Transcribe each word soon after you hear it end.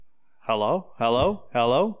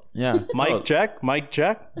Hello. Yeah. Mic check. Mic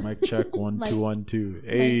check. 1 2 1 2.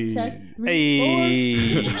 Hey. Mic check.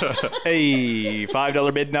 3, 4. Hey.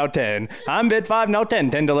 $5 bid now 10. I'm bid 5 now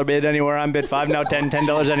 10. $10 bid anywhere. I'm bid 5 now 10.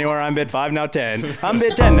 $10 anywhere. I'm bid 5 now 10. I'm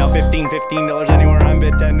bid 10 now 15. $15 anywhere. I'm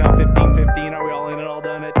bid 10 now 15. 15. Are we all in it all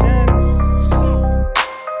done at 10?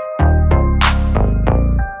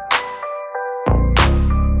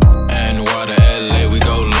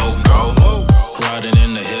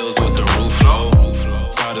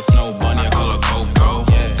 Snow bunny, I call her Coco.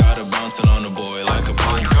 Got her bouncing on the boy like a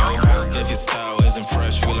pogo. If your style isn't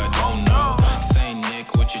fresh, we like, oh no. Saint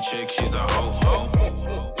Nick with your chick, she's a ho-ho.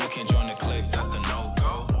 You can't join the clique, that's a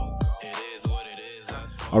no-go. It is what it is,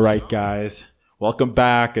 that's for All right, guys. Welcome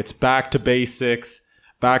back. It's back to basics,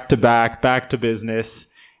 back to business.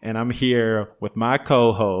 And I'm here with my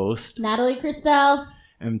co-host, Natalie Christel.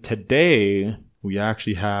 And today, we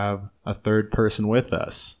actually have a third person with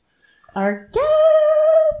us. Our guest.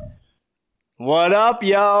 What up,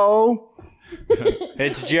 yo?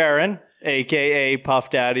 It's Jaron, a.k.a.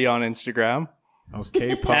 Puff Daddy on Instagram.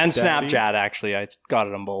 Okay, Puff and Daddy. Snapchat, actually. I got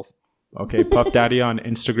it on both. Okay, Puff Daddy on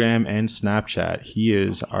Instagram and Snapchat. He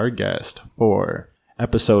is our guest for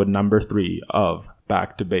episode number 3 of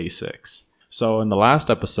Back to Basics. So in the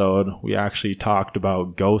last episode, we actually talked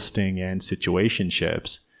about ghosting and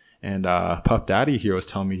situationships. And Puff Daddy here was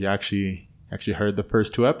telling me he actually heard the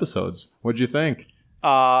first 2 episodes. What'd you think?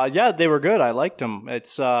 Yeah, they were good. I liked them.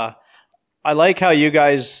 It's I like how you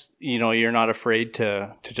guys, you're not afraid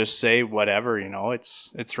to just say whatever,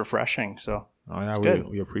 it's refreshing. So Oh yeah, it's good.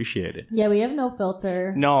 we appreciate it. Yeah, we have no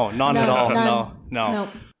filter. No, none at all. None. No. Nope.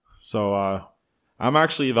 So I'm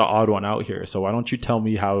actually the odd one out here. So why don't you tell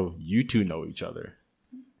me how you two know each other?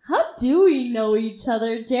 How do we know each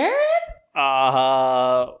other, Jared?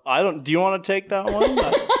 I don't. Do you want to take that one?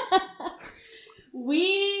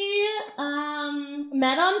 We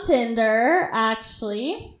met on Tinder,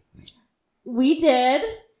 actually. We did.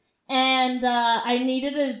 And I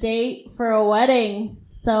needed a date for a wedding.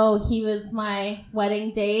 So he was my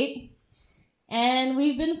wedding date. And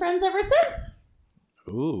we've been friends ever since.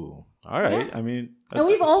 Ooh, all right. Yeah. I mean, And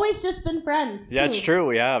we've always just been friends. Yeah, it's too. true.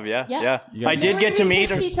 We have. Yeah. You I guys- did get to We meet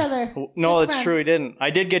her. kissed each other. No, Just that's true. We friends. didn't. I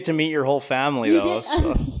did get to meet your whole family You though. did.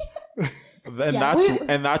 So. And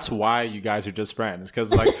Yeah, that's why you guys are just friends.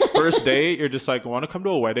 Because like first date, you're just like, want to come to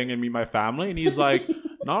a wedding and meet my family, and he's like,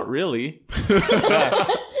 not really.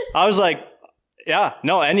 I was like, yeah,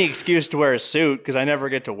 no, any excuse to wear a suit because I never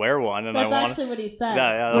get to wear one, and That's I want. actually what he said.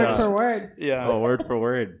 Yeah, word yeah. for word. Yeah. Oh, word for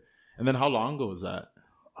word. And then how long ago was that?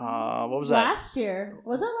 What was that? Last year.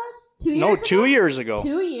 Was it last 2 years No, ago? 2 years ago.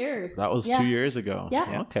 2 years. That was 2 years ago.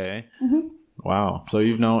 Yeah. Okay. Mhm. Wow. So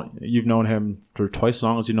you've known him for twice as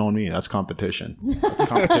long as you've known me. That's competition. That's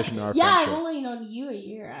competition in our Yeah, I've friendship. only known you a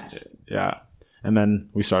year, actually. Yeah. And then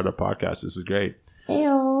we started a podcast. This is great.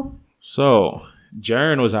 Heyo. So,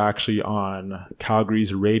 Jaron was actually on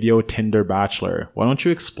Calgary's Radio Tinder Bachelor. Why don't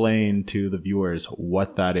you explain to the viewers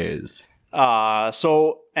what that is?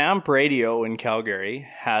 So Amp Radio in Calgary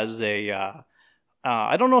has a.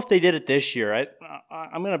 I don't know if they did it this year.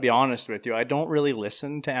 I'm going to be honest with you. I don't really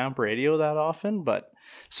listen to Amp Radio that often, but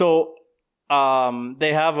so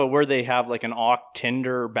they have where they have like an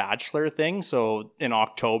Tinder Bachelor thing. So in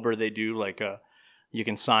October they do like you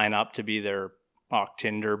can sign up to be their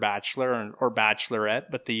Tinder Bachelor or Bachelorette.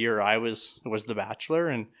 But the year I was the Bachelor,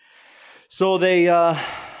 and so they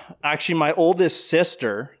actually my oldest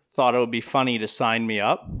sister thought it would be funny to sign me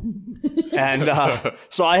up. And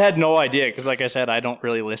so I had no idea because, like I said, I don't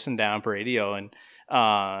really listen to Amp Radio. And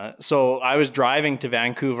so I was driving to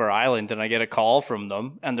Vancouver Island and I get a call from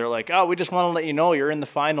them. And they're like, oh, we just want to let you know you're in the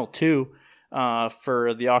final 2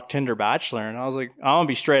 for the Tinder Bachelor. And I was like, I'm going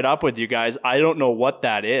to be straight up with you guys. I don't know what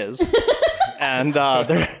that is. And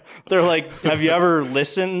they're like, have you ever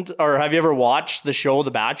listened or have you ever watched the show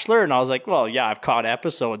The Bachelor? And I was like, well, yeah, I've caught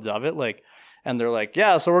episodes of it. And they're like,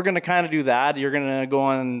 yeah, so we're going to kind of do that. You're going to go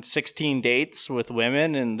on 16 dates with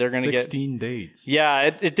women and they're going to get 16 dates. Yeah,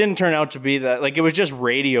 it didn't turn out to be that. Like, it was just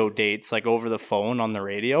radio dates, like over the phone on the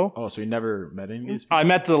radio. Oh, so you never met any of these people? I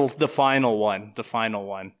met the final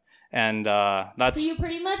one. And that's... So you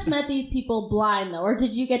pretty much met these people blind, though, or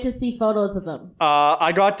did you get to see photos of them?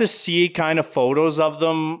 I got to see kind of photos of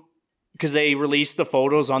them because they released the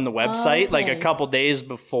photos on the website like a couple days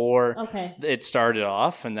before it started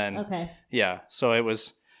off. And then, yeah, so it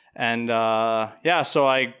was... And,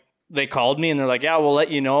 so they called me and they're like, yeah, we'll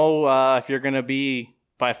let you know if you're going to be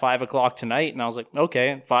by 5 o'clock tonight. And I was like, okay.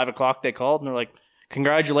 And 5 o'clock they called and they're like,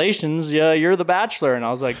 congratulations, yeah, you're the Bachelor. And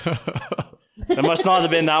I was like... There must not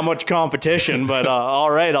have been that much competition, but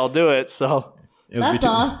all right, I'll do it. So That's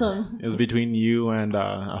awesome. It was between you and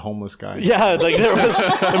a homeless guy. Yeah, like there was.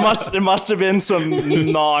 It must have been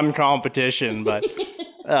some non-competition, but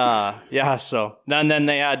yeah. So and then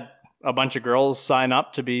they had a bunch of girls sign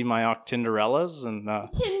up to be my Octinderellas, and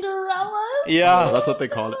Tinderellas? yeah, Oh, that's what they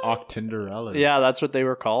called it, Octinderella. yeah, that's what they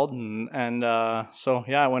were called, and so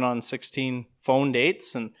yeah, I went on 16 phone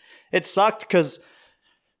dates, and it sucked because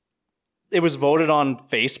it was voted on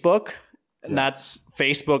Facebook, and that's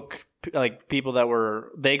Facebook. Like people that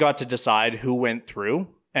they got to decide who went through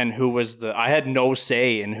and who was I had no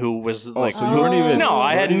say in who was like. So you weren't even. No,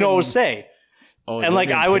 I had no say. Oh, And like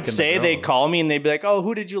I would say, they they'd call me and they'd be like, "Oh,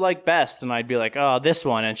 who did you like best?" And I'd be like, "Oh, this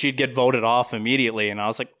one," and she'd get voted off immediately. And I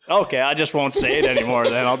was like, "Okay, I just won't say it anymore.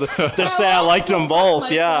 Then I'll just say I liked them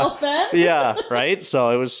both." Yeah, Then? yeah, right. So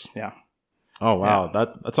it was, yeah. Oh wow,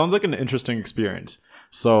 that sounds like an interesting experience.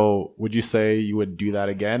 So would you say you would do that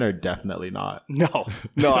again, or definitely not? No,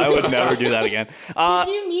 I would never do that again. Did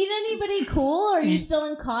you meet anybody cool? Or are you still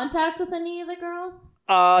in contact with any of the girls?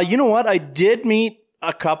 You know what? I did meet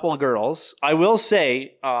a couple girls. I will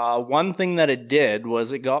say, one thing that it did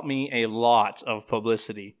was it got me a lot of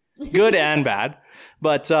publicity, good and bad.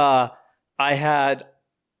 But I had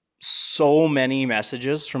so many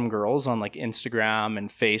messages from girls on like Instagram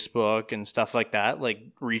and Facebook and stuff like that, like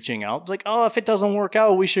reaching out, like, "Oh, if it doesn't work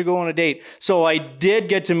out, we should go on a date." So I did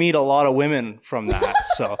get to meet a lot of women from that.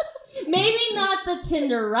 So. Maybe not the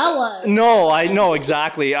Tinderella. No, I know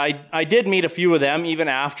exactly. I did meet a few of them even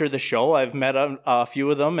after the show. I've met a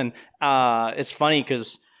few of them, and it's funny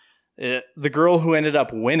because the girl who ended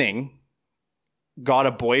up winning got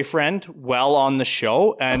a boyfriend while on the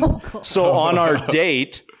show, and so on our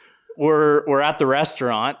date, we're at the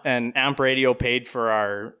restaurant, and Amp Radio paid for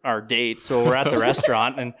our date, so we're at the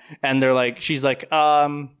restaurant, and they're like, she's like,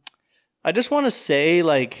 I just want to say,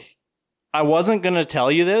 like, I wasn't going to tell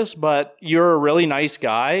you this, but you're a really nice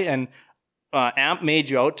guy, and Amp made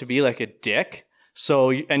you out to be like a dick.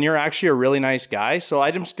 So, and you're actually a really nice guy. So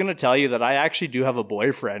I'm just going to tell you that I actually do have a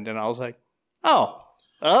boyfriend. And I was like, "Oh,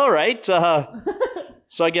 all right." So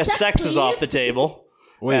I guess sex is off the table.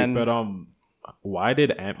 Wait, but why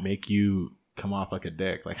did Amp make you come off like a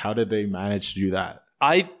dick? Like, how did they manage to do that?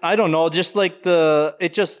 I don't know. Just like I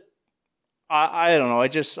don't know.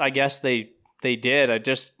 I guess they did. It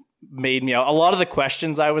just made me, a lot of the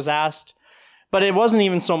questions I was asked, but it wasn't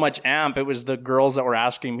even so much Amp. It was the girls that were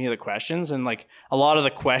asking me the questions, and like a lot of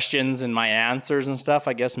the questions and my answers and stuff,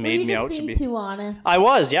 I guess, made me out to be too honest. I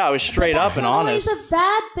was, yeah. I was straight up and honest. That's always a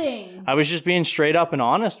bad thing. I was just being straight up and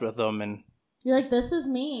honest with them, and you're like, "This is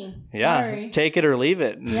me." Yeah, Sorry. take it or leave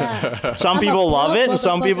it. Yeah. Some people love it, and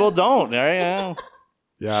some people don't. There you go.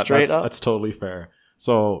 Yeah, straight up. That's totally fair.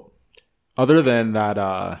 So, other than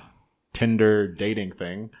that Tinder dating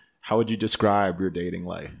thing, how would you describe your dating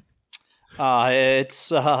life?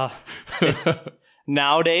 It's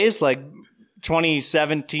nowadays, like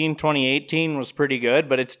 2017, 2018 was pretty good,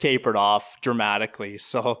 but it's tapered off dramatically.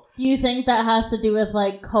 So, do you think that has to do with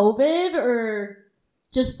like COVID or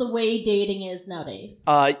just the way dating is nowadays?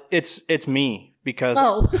 it's me because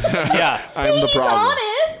yeah, I'm the problem.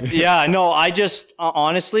 Honest. Yeah, no, I just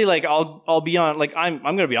honestly, like I'll be on, like I'm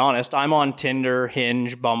gonna be honest. I'm on Tinder,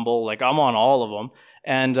 Hinge, Bumble, like I'm on all of them.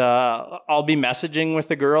 And I'll be messaging with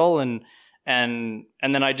the girl, and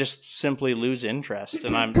then I just simply lose interest,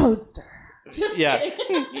 and I'm ghoster. Just yeah,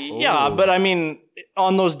 yeah. But I mean,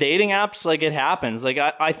 on those dating apps, like it happens. Like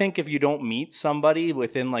I think if you don't meet somebody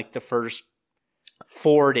within like the first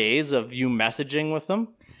 4 days of you messaging with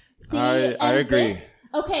them, see, I agree.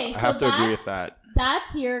 Okay, so I have to agree with that.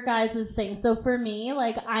 That's your guys' thing. So for me,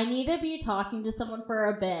 like I need to be talking to someone for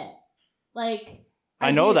a bit, like. I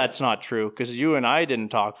know that's not true because you and I didn't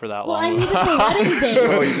talk for that long. I needed a wedding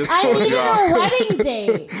date. I needed a wedding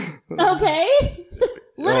date. Okay?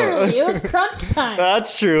 Literally, it was crunch time.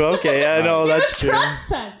 That's true. Okay, I know that's true. Crunch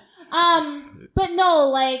time. But no,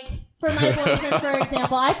 like for my boyfriend, for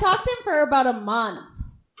example, I talked to him for about a month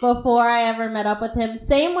before I ever met up with him.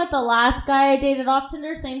 Same with the last guy I dated off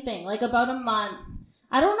Tinder. Same thing, like about a month.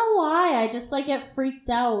 I don't know why. I just like get freaked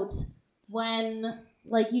out when.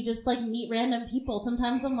 Like, you just, like, meet random people.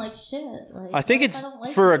 Sometimes I'm like, shit. Like, I think it's,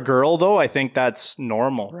 for a girl, though, I think that's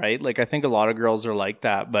normal, right? Like, I think a lot of girls are like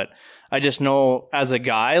that. But I just know as a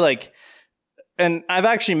guy, like, and I've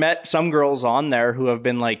actually met some girls on there who have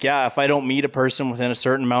been like, yeah, if I don't meet a person within a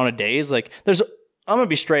certain amount of days, like, I'm going to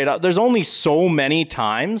be straight up. There's only so many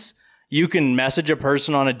times you can message a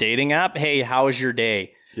person on a dating app, "Hey, how was your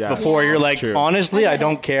day?" Yeah, before you're like, true. Honestly, I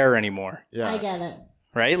don't care anymore. Yeah. I get it.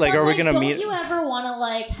 Right? Like, are we going to meet? Don't you ever want to,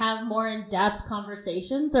 like, have more in-depth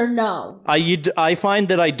conversations or no? I find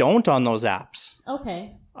that I don't on those apps.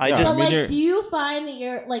 Okay. Yeah, just But I mean, like, you're- do you find that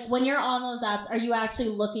you're like when you're on those apps, are you actually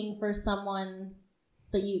looking for someone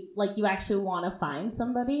that you actually want to find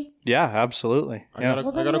somebody? yeah, absolutely. I Yeah. got a,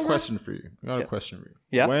 Well, I then got a you question for you.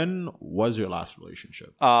 Yeah. When was your last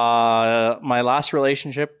relationship? My last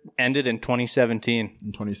relationship ended in 2017.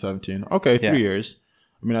 In 2017. Okay, Yeah. 3 years.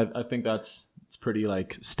 I mean, I think it's pretty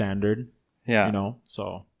like standard, Yeah. you know.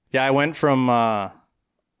 So Yeah, I went from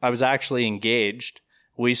I was actually engaged.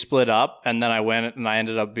 We split up, and then I went and I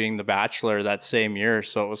ended up being the bachelor that same year.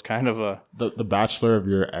 So it was kind of a the bachelor of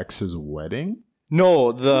your ex's wedding.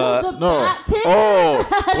 no, the No. Tinder.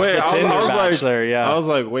 Oh, wait. I Tinder was like, bachelor. Yeah, I was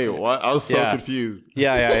like, wait, what? I was so Yeah. confused.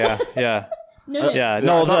 yeah. No, Yeah, I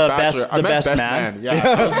no, thought the bachelor. I the meant best man. Yeah,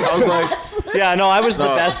 I was like, Yeah, no, I was the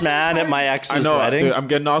No. best man at my I ex's know. wedding. Dude, I'm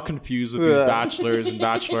getting all confused with these Yeah. bachelors and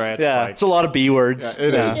bachelorettes. Yeah, like, it's a lot of B words. yeah,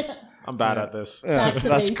 it yeah. is. I'm bad at this. Yeah, Back to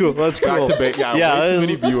that's basics. cool. That's cool. Yeah, Yeah, way it too is-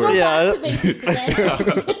 many Let's go viewers. Yeah. back to basics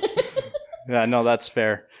again. Yeah, no, that's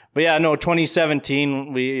fair. But yeah, no,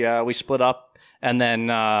 2017 we split up, and then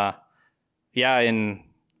that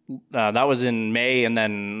was in May, and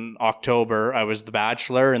then October I was the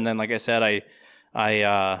bachelor, and then like I said,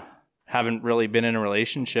 I haven't really been in a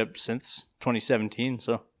relationship since 2017.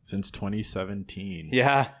 So Since 2017.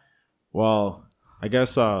 yeah, Well, I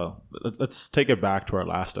guess let's take it back to our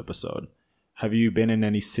last episode. Have you been in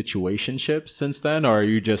any situationships since then, or are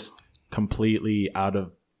you just completely out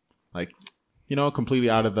of, like, completely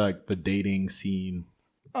out of the dating scene?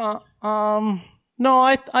 no,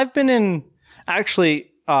 I've been in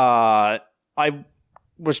actually. I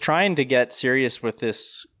was trying to get serious with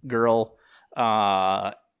this girl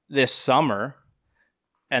this summer,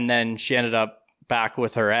 and then she ended up back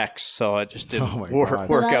with her ex, so it just didn't Oh my work God.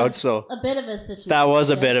 work that out. was So a bit of a situation. that was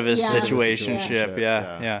a bit of a Yeah. situationship.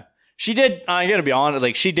 Yeah. Yeah. She did. I gotta be honest.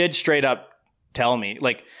 Like, she did straight up tell me,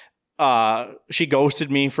 like, she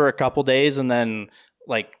ghosted me for a couple days, and then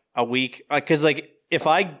like a week, because like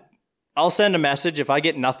I'll send a message. If I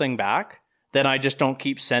get nothing back, then I just don't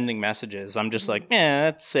keep sending messages. I'm just like,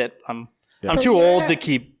 that's it. I'm Yeah. too So old you're- to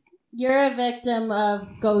keep. You're a victim of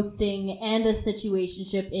ghosting and a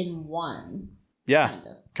situationship in one. Yeah.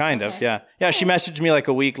 Kind of, Okay. yeah. Yeah, she messaged me like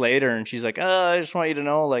a week later, and she's like, I just want you to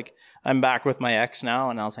know, like, I'm back with my ex now.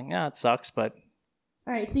 And I was like, yeah, it sucks, but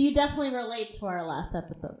All right, so you definitely relate to our last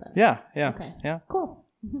episode then. yeah. Okay. Yeah. Cool.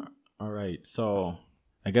 All right, so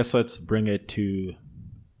I guess let's bring it to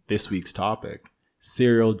this week's topic: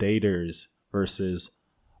 serial daters versus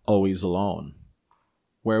always alone.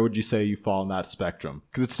 Where would you say you fall in that spectrum?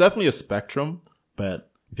 Because it's definitely a spectrum,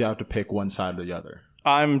 but if you have to pick one side or the other,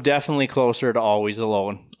 I'm definitely closer to always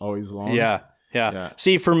alone. always alone. Yeah. Yeah.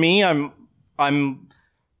 See, for me, I'm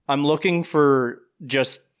looking for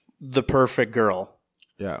just the perfect girl.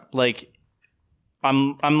 Yeah. Like,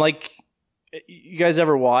 I'm like, you guys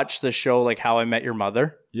ever watch the show like How I Met Your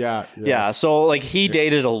Mother? Yeah. Yeah. yes. So like he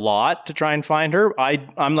dated a lot to try and find her.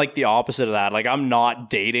 I'm like the opposite of that. Like, I'm not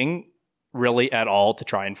dating really at all to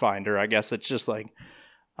try and find her. I guess it's just like,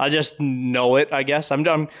 I just know it. I guess You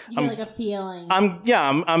get like a feeling.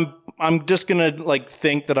 I'm just gonna like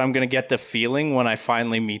think that I'm gonna get the feeling when I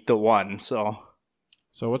finally meet the one. So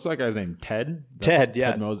what's that guy's name? Ted? Ted,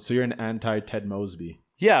 yeah. Ted Mosby. So you're an anti-Ted Mosby.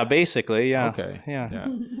 yeah, basically, yeah. Okay. Yeah. Yeah.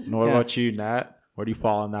 And what Yeah. about you, Nat? Where do you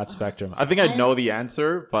fall on that spectrum? I think I know the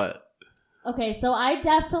answer, but Okay, so I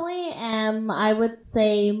definitely am, I would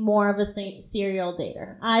say, more of a serial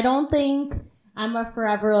dater. I don't think I'm a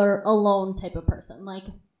forever alone type of person. Like,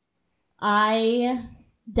 I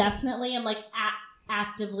definitely am, like,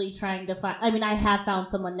 actively trying to find, I mean, I have found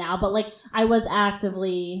someone now, but, like, I was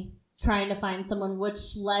actively trying to find someone,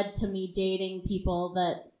 which led to me dating people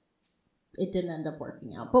that it didn't end up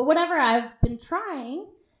working out. But whatever, I've been trying,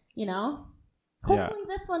 you know. Yeah. Hopefully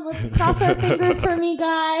this one, let's cross our fingers for me,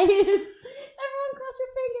 guys. Everyone cross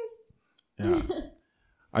your fingers. yeah.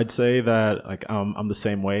 I'd say that like I'm the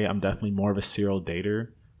same way. I'm definitely more of a serial dater,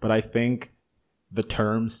 but I think the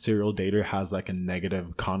term serial dater has like a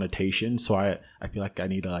negative connotation. So I feel like I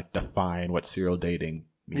need to like define what serial dating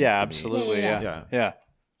means. Yeah, to me. absolutely. Yeah. Yeah. Yeah.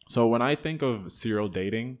 So when I think of serial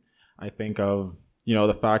dating, I think of,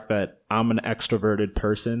 the fact that I'm an extroverted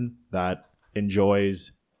person that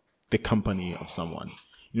enjoys the company of someone.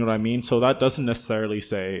 You know what I mean? So that doesn't necessarily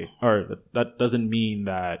say, or that doesn't mean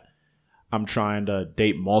that I'm trying to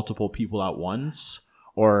date multiple people at once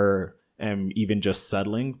or am even just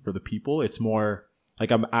settling for the people. It's more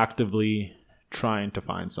like I'm actively trying to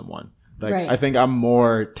find someone. Like Right. I think I'm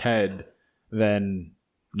more Ted than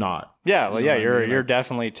not. Yeah. Well, You know yeah, what I you're mean? you're Like-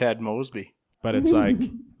 definitely Ted Mosby. But it's like,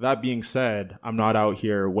 that being said, I'm not out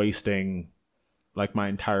here wasting like my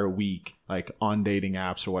entire week like on dating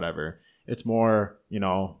apps or whatever. It's more, you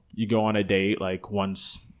know, you go on a date like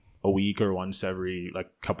once a week or once every like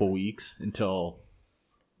couple weeks until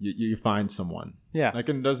you find someone. Yeah. Like,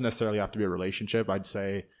 it doesn't necessarily have to be a relationship. I'd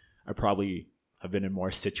say I probably have been in more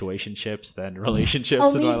situationships than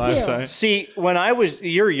relationships in my lifetime. See, when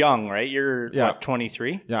you're young, right? You're what,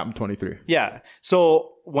 23? Yeah, I'm 23. Yeah.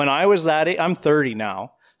 So when I was that age, I'm 30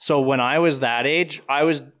 now. So when I was that age, I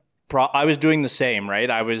was doing the same, right?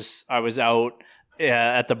 I was out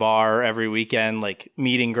at the bar every weekend, like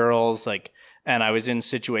meeting girls, like, and I was in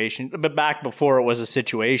but back before it was a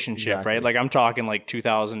situationship, exactly. Right? Like I'm talking like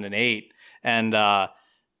 2008, and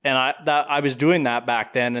I was doing that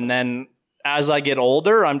back then, and then as I get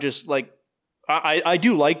older, I'm just like, I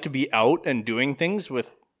do like to be out and doing things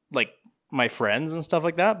with like my friends and stuff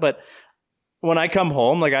like that, but when I come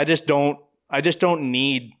home, like I just don't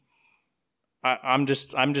need. I'm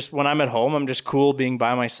just when I'm at home, I'm just cool being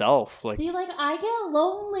by myself. Like, see, like I get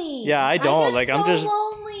lonely. Yeah, I don't. Like, I'm just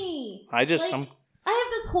lonely. I have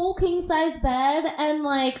this whole king size bed and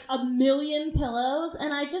like a million pillows,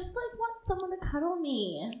 and I just like want someone to cuddle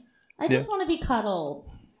me. I just want to be cuddled,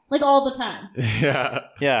 like all the time.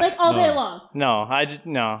 Yeah, like all day long. No,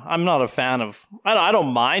 I'm not a fan of. I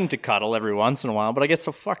don't mind to cuddle every once in a while, but I get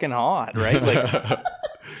so fucking hot, right? Like,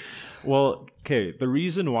 well, okay. The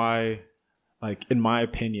reason why, like, in my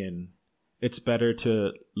opinion, it's better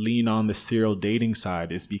to lean on the serial dating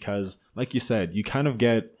side is because, like you said, you kind of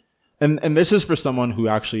get, and this is for someone who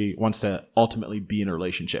actually wants to ultimately be in a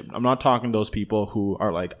relationship. I'm not talking to those people who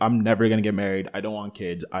are like, I'm never going to get married. I don't want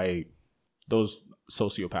kids. Those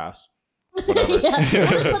sociopaths. Whatever. Yeah, I'll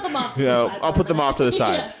just put them off to the side. I'll put them off to the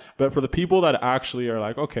side. Yeah. But for the people that actually are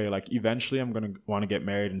like, okay, like eventually I'm going to want to get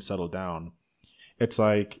married and settle down. It's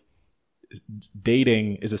like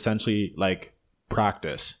dating is essentially like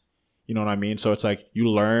practice. You know what I mean? So it's like you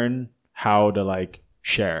learn how to like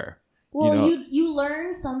share. Well, you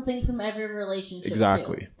learn something from every relationship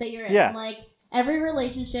exactly too, that you're in. Yeah. Like every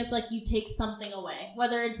relationship, like you take something away,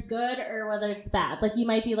 whether it's good or whether it's bad. Like you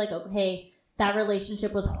might be like, okay, that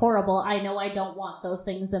relationship was horrible. I know I don't want those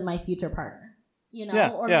things in my future partner. You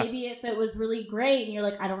know, or maybe if it was really great and you're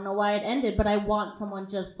like, I don't know why it ended, but I want someone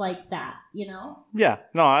just like that. You know? Yeah.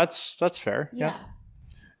 No, that's fair. Yeah.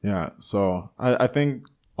 Yeah. So I think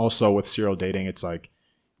also with serial dating, it's like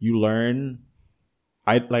you learn.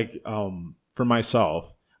 For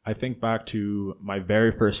myself, I think back to my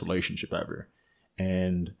very first relationship ever,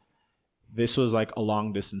 and this was like a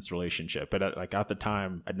long distance relationship. But at the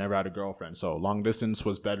time, I'd never had a girlfriend, so long distance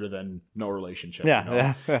was better than no relationship. Yeah,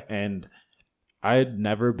 you know? And I had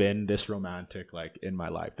never been this romantic like in my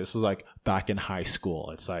life. This was like back in high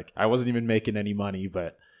school. It's like I wasn't even making any money,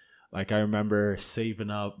 but like I remember saving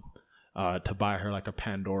up to buy her like a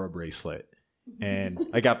Pandora bracelet. And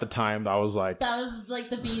like at the time, that was like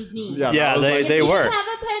the bee's knees. Yeah, they were. If you have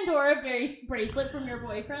a Pandora bracelet from your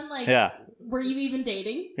boyfriend, like, were you even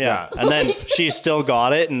dating? Yeah, and then she still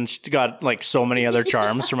got it, and she got like so many other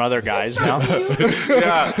charms from other guys now.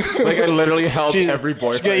 Yeah, like I literally helped every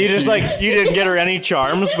boyfriend. You just like you didn't get her any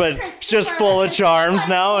charms, but it's just full of charms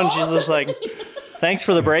now, and she's just like, thanks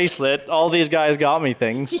for the bracelet. All these guys got me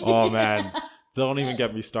things. Oh man, don't even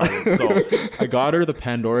get me started. So I got her the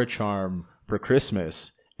Pandora charm for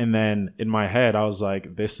Christmas, and then in my head I was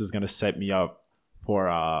like, this is gonna set me up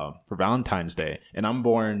for Valentine's Day, and I'm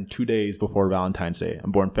born 2 days before Valentine's Day.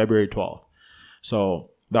 I'm born February 12th, so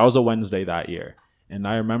that was a Wednesday that year. And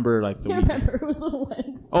I remember like it was a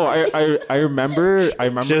Wednesday. Oh, I remember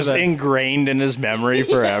just that ingrained in his memory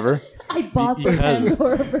forever. I bought the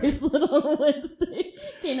Pandora bracelet on a Wednesday.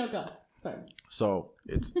 Okay, no, go. Sorry. So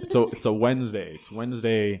it's a Wednesday. It's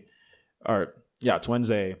Wednesday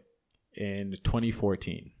in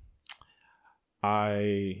 2014.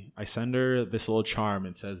 I send her this little charm.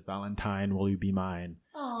 It says, "Valentine, will you be mine?"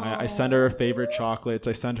 I send her her favorite chocolates.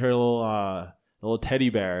 I sent her a little teddy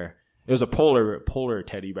bear. It was a polar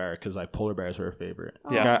teddy bear because like polar bears were her favorite.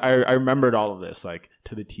 Yeah, like, I remembered all of this like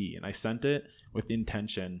to the T, and I sent it with the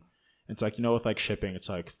intention. It's like, you know, with like shipping, it's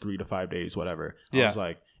like 3 to 5 days, whatever. I was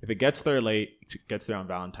like, if it gets there late, it gets there on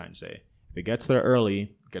Valentine's Day. If it gets there early,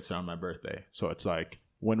 it gets there on my birthday. So it's like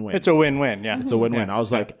win-win. It's a win-win, yeah. It's a win-win. I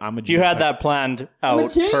was like, I'm a genius. You had that planned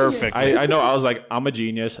out perfect. I know. I was like, I'm a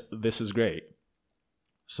genius. This is great.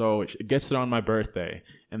 So it gets there on my birthday,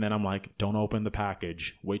 and then I'm like, don't open the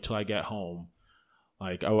package. Wait till I get home.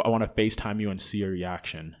 Like, I want to FaceTime you and see your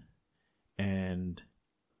reaction. And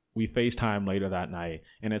we FaceTime later that night,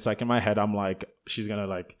 and it's like in my head, I'm like, she's gonna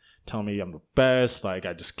like tell me I'm the best, like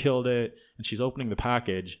I just killed it. And she's opening the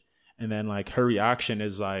package, and then like her reaction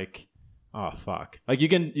is like, oh fuck. Like you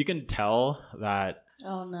can tell that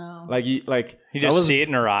Oh no. Like You that just see it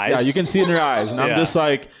in her eyes. Yeah, you can see it in her eyes, and Yeah. I'm just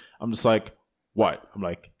like, what? I'm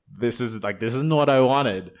like, this isn't what I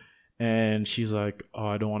wanted. And she's like, oh,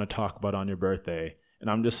 I don't want to talk about it on your birthday. And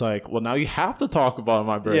I'm just like, well, now you have to talk about it on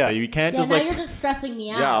my birthday. Yeah. You can't Yeah, just now like, you're just stressing me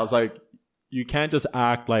out. yeah, I was like, you can't just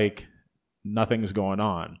act like nothing's going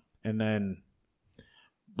on. And then,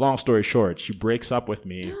 long story short, she breaks up with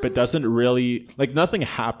me, but doesn't really, like, nothing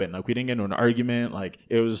happened. Like, we didn't get into an argument. Like,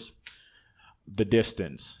 it was the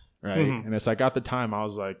distance, right? Mhm. And it's like, at the time, I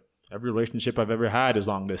was like, every relationship I've ever had is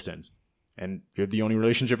long distance. And you're the only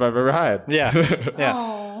relationship I've ever had. Yeah. Yeah.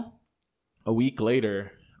 Oh. A week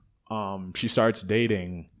later, she starts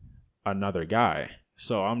dating another guy.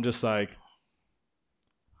 So I'm just like,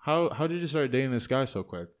 how did you start dating this guy so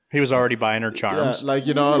quick? He was already buying her charms. Yeah, like,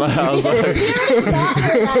 you know, like, I was like, You already bought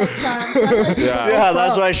her that charm. That's what she Yeah. Yeah,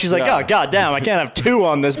 that's why she's like, Yeah. oh, goddamn, I can't have two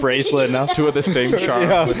on this bracelet now. two of the same charm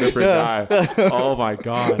Yeah. with different Yeah. guy. Oh my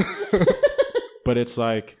God. But it's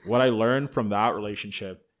like, what I learned from that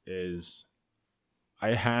relationship is I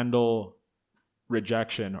handle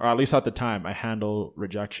rejection, or at least at the time, I handle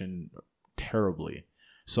rejection terribly.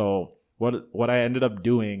 So what I ended up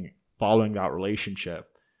doing following that relationship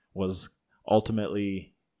was ultimately,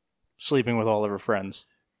 Sleeping with all of her friends.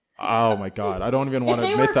 oh my God, I don't even want If to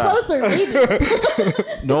they were admit that. closer,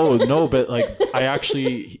 maybe. No, but like,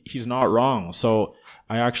 he's not wrong. So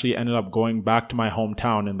I actually ended up going back to my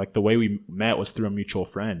hometown, and like the way we met was through a mutual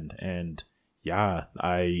friend. And yeah,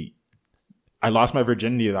 I lost my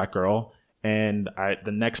virginity to that girl, and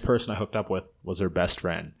the next person I hooked up with was her best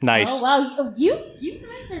friend. Nice. Oh wow, you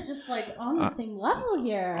guys are just like on the same level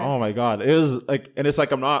here. Oh my God, it was like, and it's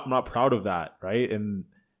like, I'm not proud of that, right? And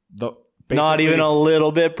Not basically- even a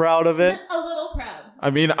little bit proud of it. A little proud. I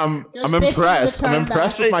mean, I'm You're bitching impressed. the I'm turn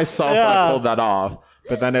impressed back. with myself that I Yeah. pulled that off.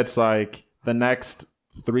 But then it's like the next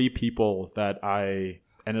 3 people that I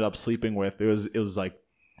ended up sleeping with, it was like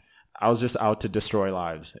I was just out to destroy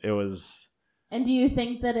lives. It was, And do you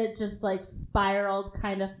think that it just like spiraled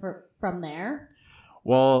kind of from there?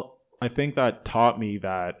 well, I think that taught me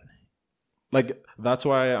that, like, that's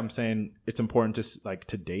why I'm saying it's important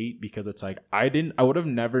to date, because it's like I would have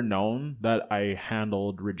never known that I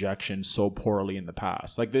handled rejection so poorly in the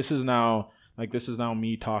past. Like, this is now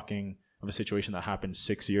me talking of a situation that happened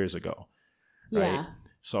 6 years ago. Right? Yeah.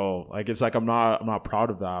 So like, it's like I'm not proud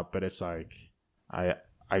of that, but it's like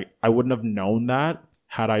I wouldn't have known that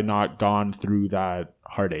had I not gone through that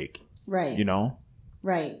heartache, Right. you know?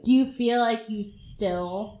 Right. Do you feel like you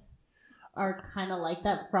still are kind of like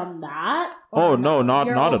that from that? Oh Or no, not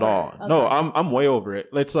You're at over all. it? No, Okay. I'm way over it.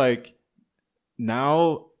 It's like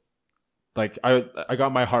now, like I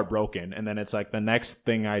got my heart broken, and then it's like the next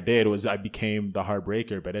thing I did was I became the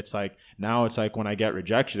heartbreaker. But it's like now it's like when I get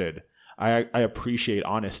rejected, I appreciate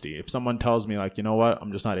honesty. If someone tells me like, you know what,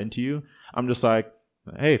 I'm just not into you, I'm just like,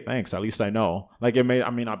 hey, thanks. At least I know. Like, I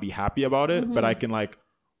may not be happy about it, but I can like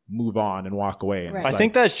move on and walk away. And Right. it's I like,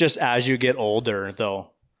 think that's just as you get older,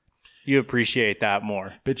 though. You appreciate that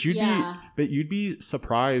more. But you'd be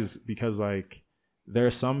surprised, because like there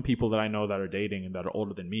are some people that I know that are dating and that are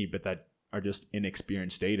older than me, but that are just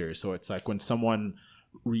inexperienced daters. So it's like when someone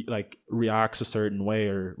reacts a certain way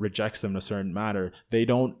or rejects them in a certain manner, they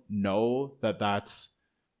don't know that that's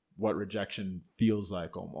what rejection feels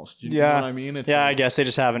like almost. You know what I mean? It's I like, guess they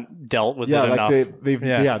just haven't dealt with yeah, it like enough. they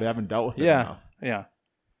Yeah. haven't dealt with it Yeah. enough. Yeah.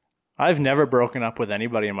 I've never broken up with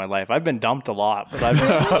anybody in my life. I've been dumped a lot, but I've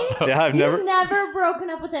Really? yeah, I've never. You've never broken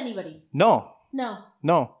up with anybody? No.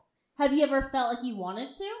 No. Have you ever felt like you wanted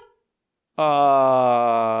to?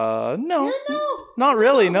 No. No. Not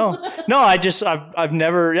really, no. No, I've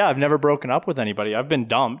never broken up with anybody. I've been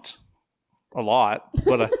dumped a lot,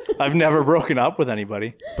 but I've never broken up with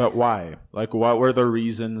anybody. But why? Like, what were the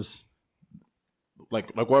reasons?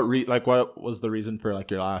 What was the reason for like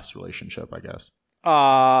your last relationship, I guess?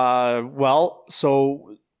 Well,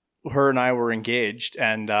 so her and I were engaged,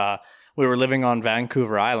 and we were living on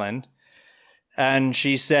Vancouver Island, and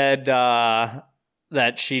she said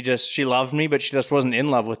that she loved me, but she just wasn't in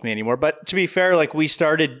love with me anymore. But to be fair, like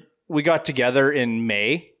we got together in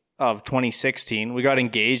May of 2016. We got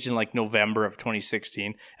engaged in like November of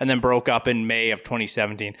 2016, and then broke up in May of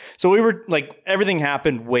 2017. So we were like, everything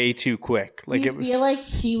happened way too quick. Do Like you feel like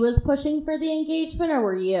she was pushing for the engagement, or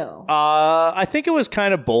were you? I think it was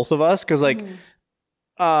kind of both of us, because like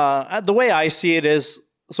the way I see it is,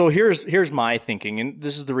 so here's my thinking, and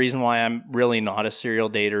this is the reason why I'm really not a serial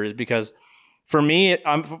dater, is because for me,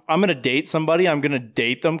 I'm gonna date somebody. I'm gonna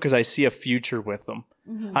date them because I see a future with them.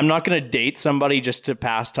 I'm not gonna date somebody just to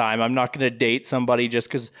pass time. I'm not gonna date somebody just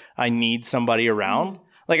because I need somebody around.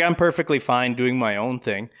 Like, I'm perfectly fine doing my own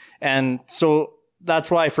thing, and so that's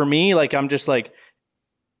why for me, like, I'm just like,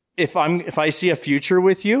 if I see a future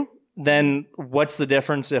with you, then what's the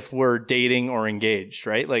difference if we're dating or engaged,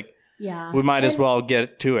 right? Like, Yeah. we might as well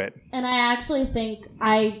get to it. And I actually think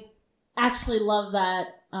I actually love that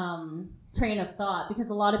train of thought, because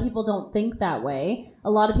a lot of people don't think that way. A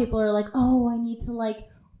lot of people are like, oh, I need to like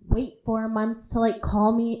wait 4 months to like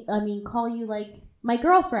call you like my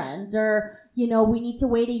girlfriend, or, you know, we need to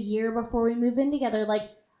wait a year before we move in together. Like,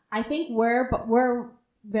 I think we're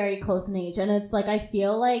very close in age, and it's like I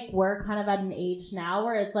feel like we're kind of at an age now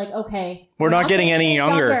where it's like, okay, We're not getting any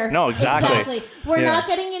younger. No, exactly. We're not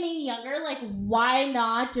getting any younger. Like, why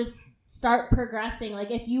not just start progressing?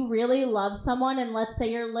 Like, if you really love someone, and let's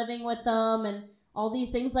say you're living with them and all these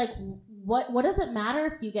things, like, what does it matter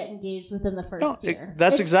if you get engaged within the first year?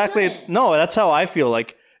 That's It exactly shouldn't. no. That's how I feel.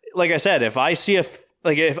 Like I said, if I see if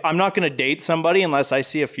I'm not going to date somebody unless I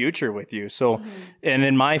see a future with you. So, and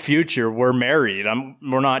in my future, we're married.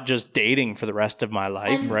 We're not just dating for the rest of my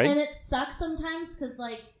life, right? And it sucks sometimes because,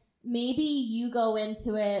 like, maybe you go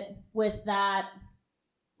into it with that,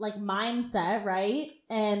 like, mindset, right?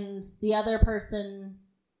 And the other person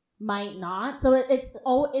might not. So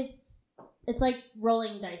it's like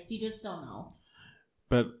rolling dice. You just don't know.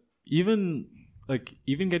 But even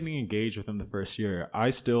getting engaged within the first year, I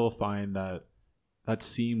still find that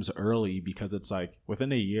seems early, because it's like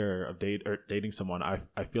within a year of dating someone,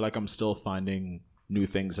 I feel like I'm still finding new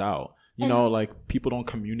things out. You know, like, people don't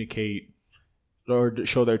communicate or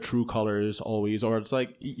show their true colors always, or it's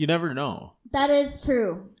like you never know. That is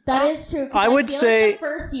true. That is true. 'Cause I would feel say like the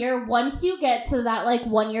first year, once you get to that like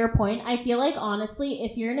 1 year point, I feel like, honestly,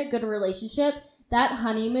 if you're in a good relationship, that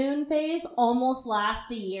honeymoon phase almost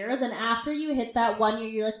lasts a year. Then after you hit that 1 year,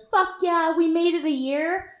 you're like, fuck yeah, we made it a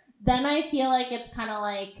year. Then I feel like it's kind of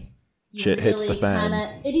like Shit hits the fan.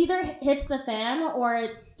 It either hits the fan or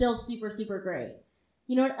it's still super, super great.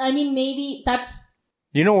 You know what I mean? Maybe that's...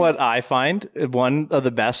 You know what I find? One of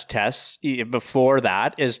the best tests before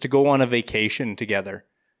that is to go on a vacation together.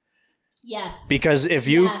 Yes. Because if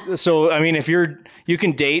you, Yes. so, I mean, if you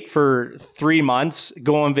can date for 3 months,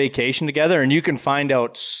 go on vacation together, and you can find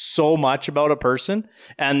out so much about a person,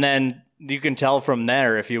 and then you can tell from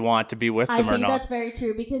there if you want to be with them or not. I think that's very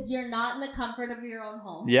true, because you're not in the comfort of your own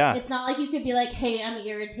home. Yeah. It's not like you could be like, hey, I'm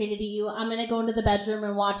irritated at you. I'm going to go into the bedroom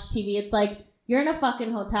and watch TV. It's like, you're in a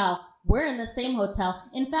fucking hotel. We're in the same hotel.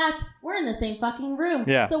 In fact, we're in the same fucking room.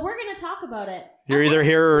 Yeah. So we're going to talk about it. You're either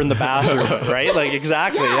here or in the bathroom, right? Like,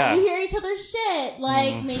 exactly, yeah. You hear each other's shit.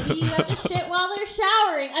 Like, maybe you have to shit while they're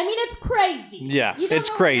showering. I mean, it's crazy. Yeah, You don't it's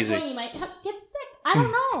know what crazy. you're doing. You might get sick. I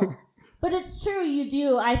don't know. But it's true, you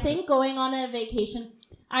do. I think going on a vacation...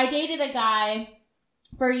 I dated a guy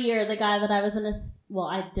for a year, the guy that I was in a... Well,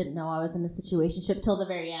 I didn't know I was in a situationship till the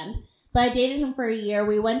very end. But I dated him for a year.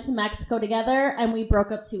 We went to Mexico together, and we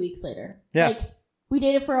broke up 2 weeks later. Yeah. Like, we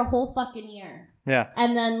dated for a whole fucking year. Yeah.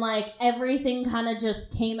 And then, like, everything kind of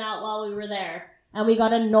just came out while we were there. And we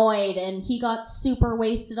got annoyed, and he got super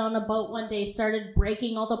wasted on a boat one day, started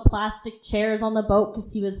breaking all the plastic chairs on the boat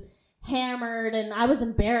because he was hammered, and I was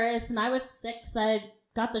embarrassed, and I was sick, so I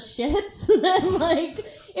got the shits. And, like,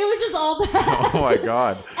 it was just all bad. Oh my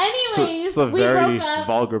god. Anyways, it's a we very broke up.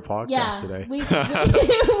 vulgar podcast Yeah, today.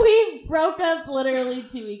 we broke up literally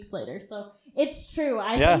 2 weeks later. So it's true.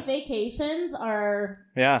 I Yeah. think vacations are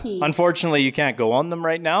Yeah. key. Unfortunately, you can't go on them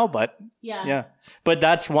right now, but yeah. But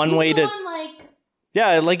that's one You way go to... on, like,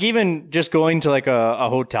 Yeah, like even just going to like a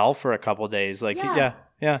hotel for a couple days. Like, Yeah.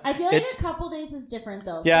 yeah. I feel like It's- a couple days is different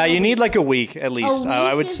though. Yeah, than a you need week. like a week at least, A I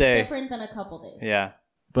week would is say. different than a couple days. Yeah.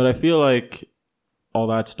 But I feel like all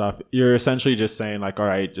that stuff, you're essentially just saying like, all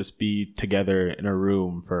right, just be together in a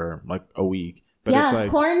room for like a week. But yeah, it's like,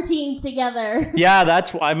 quarantine together. Yeah,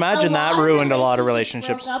 I imagine that ruined a lot of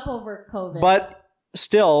relationships. Broke up over COVID. But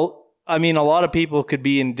still, I mean, a lot of people could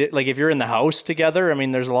be in, like, if you're in the house together, I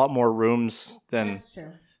mean, there's a lot more rooms than, that's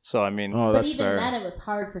true. so I mean, oh, But that's even fair. then, it was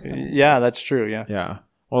hard for some. yeah, that's true. Yeah. Yeah.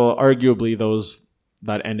 Well, arguably those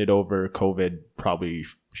that ended over COVID probably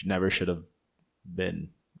never should have been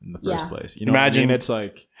in the first Yeah. place. You know, what I Imagine- mean? It's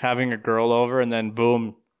like, Having a girl over and then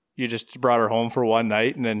boom, you just brought her home for one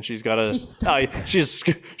night and then she's got to, She's stuck.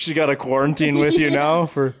 she's got to quarantine with you Yeah. now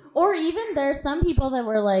for, Or even there's some people that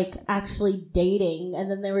were like actually dating,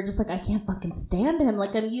 and then they were just like, I can't fucking stand him.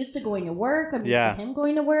 Like, I'm used to going to work. I'm used Yeah. to him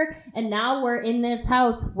going to work. And now we're in this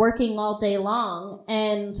house working all day long,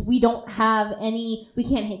 and we don't have we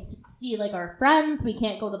can't see like our friends. We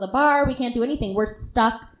can't go to the bar. We can't do anything. We're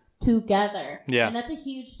stuck together. Yeah. And that's a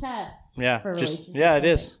huge test. yeah, For just, relationships, yeah, I it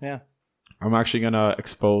is. think. Yeah. I'm actually going to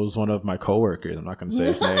expose one of my coworkers. I'm not going to say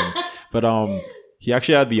his name. But he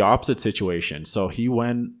actually had the opposite situation. So he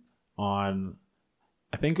went on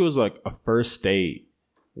I think it was like a first date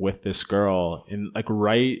with this girl in like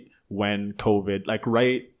right when COVID, like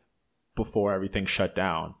right before everything shut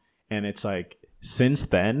down. And it's like, since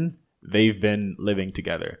then, they've been living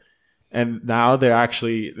together. And now they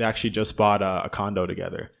actually just bought a condo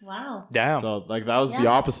together. Wow. Damn. So like that was the Yeah.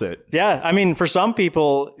 opposite. Yeah, I mean, for some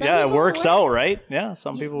people, Some yeah, people it works it out, works. right? Yeah,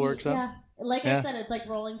 some people works out. Yeah. Like Yeah. I said, it's like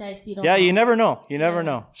rolling dice. You don't Yeah, know. you never know. You never Yeah.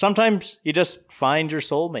 know. Sometimes you just find your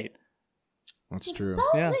soulmate. That's true.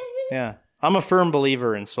 Yeah, yeah. I'm a firm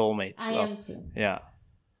believer in soulmates. I So, am too. yeah,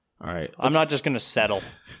 All right. I'm not just gonna settle.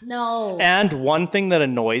 No. And one thing that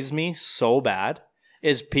annoys me so bad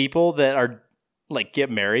is people that are like get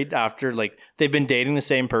married after like they've been dating the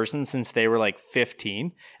same person since they were like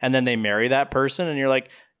 15, and then they marry that person, and you're like,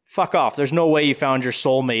 fuck off. There's no way you found your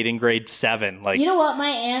soulmate in grade 7. Like You know what? My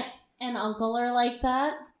aunt and uncle are like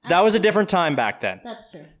that. that was a different time back then.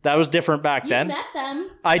 That's true. That was different back You then. met them.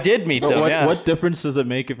 I did meet But them. what, yeah. what difference does it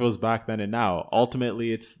make if it was back then and now?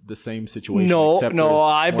 Ultimately, it's the same situation. No, except no, there's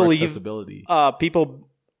I more believe- accessibility. People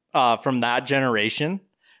from that generation,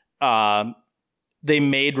 they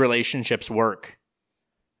made relationships work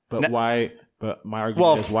But no- why? But my argument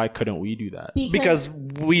Well, is, why couldn't we do that? because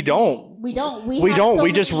we don't. We don't. We have don't. so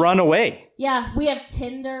We just many- run away. Yeah, we have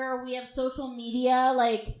Tinder. We have social media.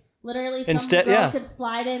 Like literally, some Instead- girl yeah. could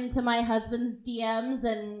slide into my husband's DMs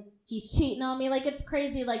and he's cheating on me. Like it's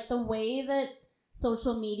crazy. Like the way that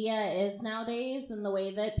social media is nowadays and the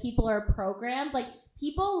way that people are programmed. Like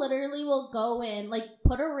people literally will go in, like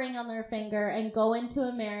put a ring on their finger and go into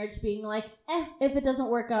a marriage being like, if it doesn't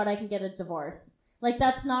work out, I can get a divorce. Like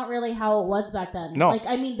that's not really how it was back then. No. Like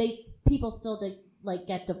I mean, people still did like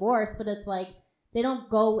get divorced, but it's like they don't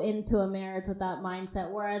go into a marriage with that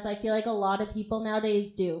mindset. Whereas I feel like a lot of people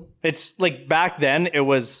nowadays do. It's like back then it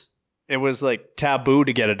was like taboo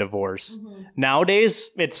to get a divorce. Mhm.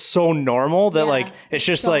 Nowadays it's so normal that Yeah, like it's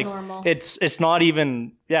just so like normal. it's not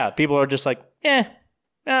even people are just like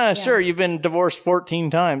sure, you've been divorced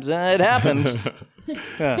 14 times. It happens.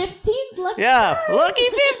 Yeah. 15? Lucky Yeah, lucky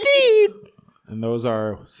 15. And those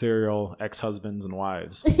are serial ex-husbands and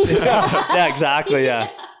wives. Yeah, exactly. Yeah.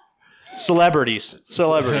 Celebrities.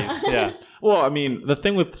 Yeah. Well, I mean, the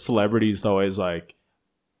thing with celebrities though is like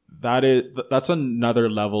that's another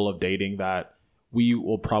level of dating that we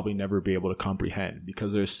will probably never be able to comprehend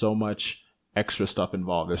because there's so much extra stuff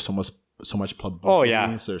involved. There's so much publicity. Oh,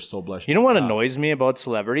 yeah. There's so much. You know what annoys me about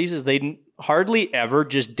celebrities is they hardly ever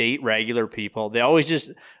just date regular people. They always just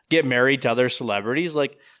get married to other celebrities.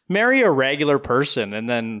 Like marry a regular person and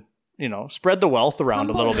then, spread the wealth around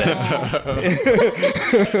a little bit.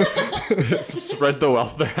 Spread the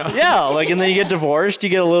wealth around. Yeah, like and then you get divorced, you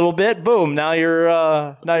get a little bit, boom, now you're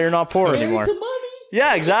not poor anymore. to money.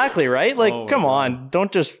 Yeah, exactly, right? Like Oh, come my on,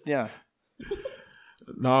 don't just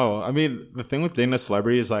No, I mean the thing with dating a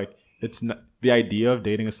celebrity is like the idea of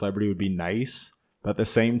dating a celebrity would be nice, but at the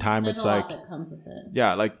same time There's it's a like lot that comes with it.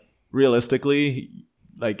 yeah, like realistically,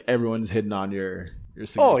 like everyone's hitting on your.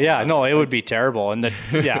 Oh yeah, no, it would be terrible, and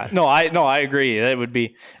I agree. It would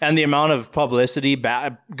be, and the amount of publicity,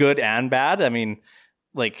 bad, good and bad. I mean,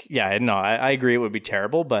 I agree. It would be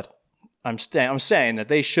terrible, but I'm saying that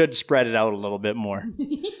they should spread it out a little bit more.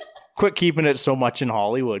 Quit keeping it so much in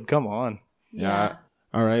Hollywood. Come on. Yeah.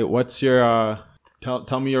 All right. What's your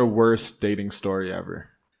tell me your worst dating story ever?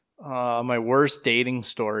 My worst dating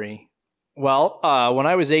story. Well, when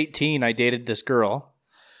I was 18, I dated this girl.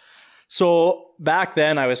 So back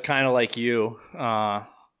then, I was kind of like you.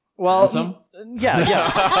 Handsome?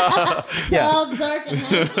 Yeah. Tall, dark, and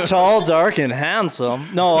handsome. Tall, dark, and handsome.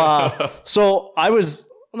 No, so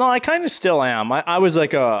I kind of still am. I was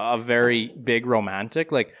like a very big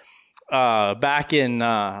romantic. Like back in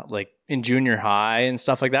in junior high and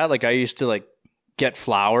stuff like that. Like I used to like get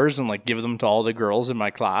flowers and like give them to all the girls in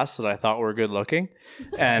my class that I thought were good looking.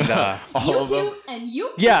 And All of them. And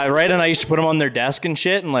you. yeah, right. And I used to put them on their desk and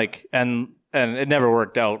shit, and like and it never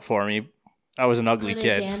worked out for me. I was an ugly Were they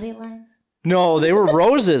kid. dandelions? No, they were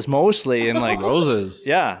roses mostly, and like Roses.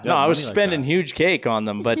 yeah. No, I was money like spending that. huge cake on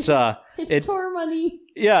them, but It's chore money.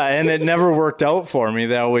 yeah, and it never worked out for me.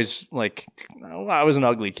 They always like I was an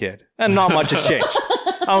ugly kid, and not much has changed.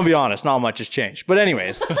 I'm gonna be honest, not much has changed. But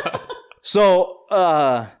anyways, so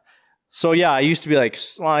yeah, I used to be like,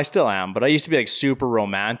 well, I still am, but I used to be like super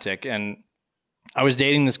romantic, and I was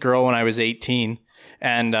dating this girl when I was 18,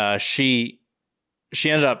 and she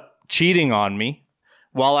ended up cheating on me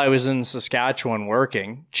while I was in Saskatchewan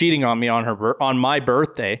working, cheating on me on my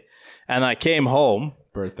birthday, and I came home.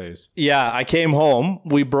 Birthdays. Yeah, I came home.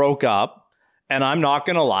 We broke up. And I'm not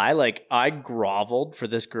going to lie. Like, I groveled for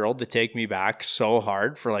this girl to take me back so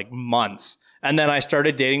hard for like months. And then I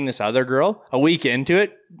started dating this other girl. A week into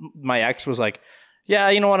it, my ex was like, yeah,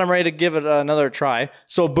 you know what? I'm ready to give it another try.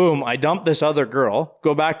 So boom, I dumped this other girl,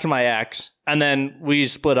 go back to my ex, and then we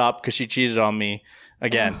split up because she cheated on me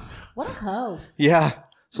again. What a hoe. Yeah.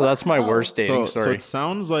 So that's my worst dating So story. it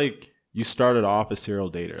sounds like you started off a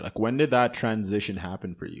serial dater. Like, when did that transition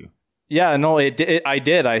happen for you? Yeah, no, I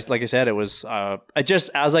did. Like I said, it was, I just,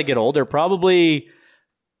 as I get older, probably,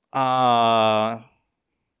 I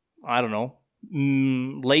don't know,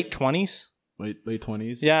 late 20s. Late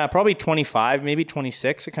 20s? Yeah, probably 25, maybe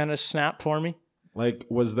 26. It kind of snapped for me. Like,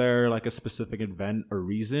 was there like a specific event or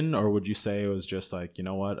reason, or would you say it was just like, you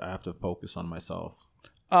know what, I have to focus on myself?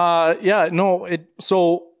 Yeah, no,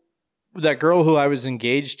 so that girl who I was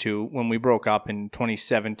engaged to when we broke up in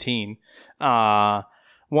 2017,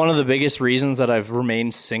 one of the biggest reasons that I've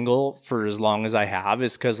remained single for as long as I have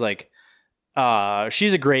is because, like,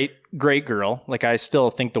 she's a great girl. Like, I still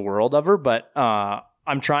think the world of her, but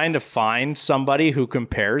I'm trying to find somebody who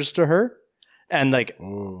compares to her. And, like,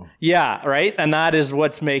 Ooh. yeah, right? And that is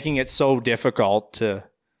what's making it so difficult to...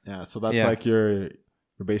 Yeah, so that's like you're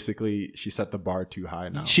basically, she set the bar too high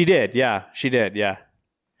now. She did, yeah.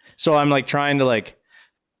 So I'm, like, trying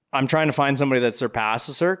to find somebody that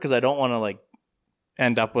surpasses her because I don't want to, like,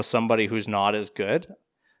 end up with somebody who's not as good.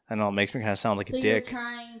 I know it makes me kind of sound like a dick. So you're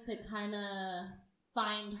trying to kind of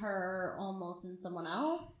find her almost in someone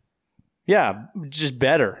else? Yeah, just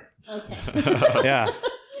better. Okay. Yeah.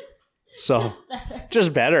 So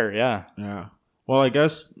just better, yeah. Yeah. Well, I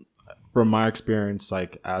guess from my experience,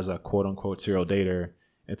 like, as a quote unquote serial dater,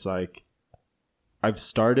 it's like I've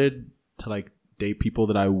started to, like, date people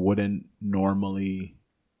that I wouldn't normally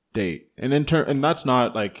date. And and that's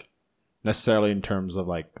not like necessarily in terms of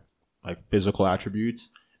like physical attributes.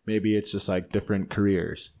 Maybe it's just like different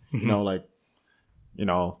careers. Mm-hmm. You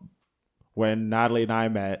know, when Natalie and I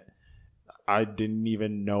met, I didn't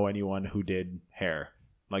even know anyone who did hair.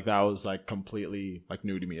 Like, that was like completely like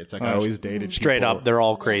new to me. It's like I always dated Straight people. up, they're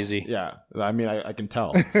all crazy. Yeah, I mean, I can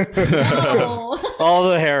tell. No. all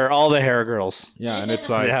the hair girls. Yeah, and it's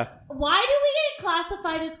like, Yeah. Why do we get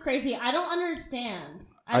classified as crazy? I don't understand.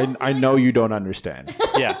 don't I feel know like- you don't understand.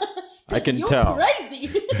 Yeah. I can You're tell.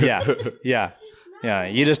 crazy. Yeah.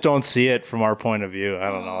 You just don't see it from our point of view. I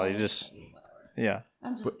don't know. You just yeah.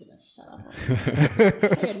 I'm just gonna shut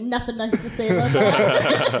up. I got nothing nice to say about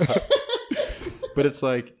that. But it's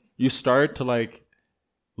like you start to like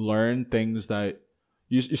learn things that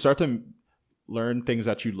you start to learn things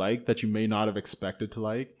that you like that you may not have expected to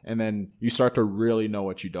like, and then you start to really know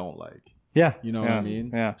what you don't like. Yeah. You know what I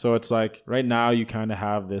mean? Yeah. So it's like right now you kind of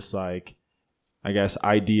have this like, I guess,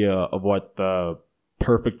 idea of what the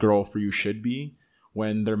perfect girl for you should be,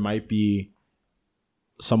 when there might be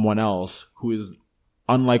someone else who is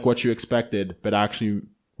unlike what you expected, but actually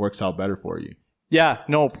works out better for you. Yeah,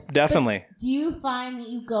 no, definitely. Do you find that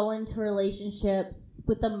you go into relationships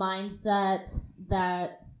with the mindset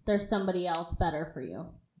that there's somebody else better for you?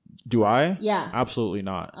 Do I? Yeah. Absolutely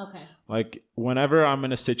not. Okay. Like, whenever I'm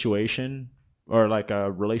in a situation or like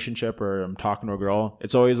a relationship or I'm talking to a girl,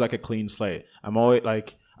 it's always like a clean slate. I'm always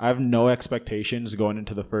like, I have no expectations going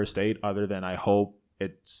into the first date other than I hope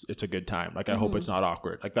it's a good time. Like, I hope it's not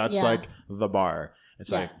awkward. Like, that's like the bar.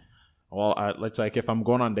 It's like, well, it's like if I'm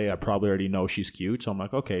going on a date, I probably already know she's cute. So I'm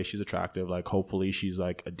like, okay, she's attractive. Like, hopefully she's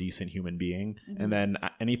like a decent human being. And then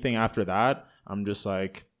anything after that, I'm just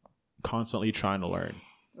like constantly trying to learn.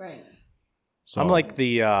 Right. So I'm like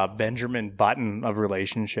the Benjamin Button of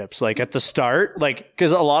relationships. Like, at the start, like,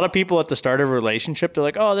 because a lot of people at the start of a relationship, they're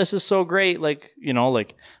like, oh, this is so great. Like, you know,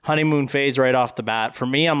 like honeymoon phase right off the bat. For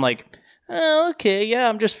me, I'm like, oh, okay, yeah,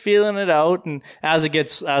 I'm just feeling it out. And as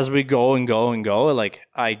we go, like,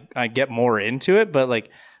 I get more into it. But like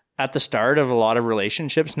at the start of a lot of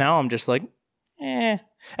relationships now, I'm just like, eh.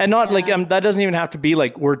 And not like, that doesn't even have to be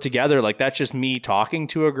like we're together. Like, that's just me talking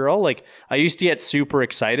to a girl. Like, I used to get super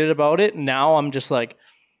excited about it. Now I'm just like,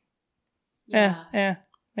 yeah.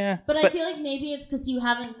 But I feel like maybe it's because you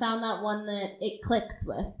haven't found that one that it clicks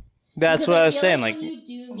with. That's Because what I was feel saying. Like Like, when you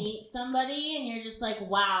do meet somebody and you're just like,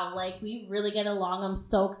 wow, like we really get along. I'm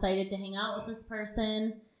so excited to hang out with this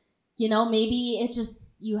person. You know, maybe it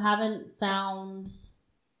just, you haven't found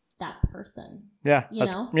that person. yeah, You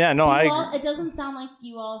know? yeah, no, But I it doesn't sound like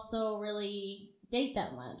you also really date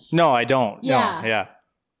that much. no, I don't. Yeah. No, yeah.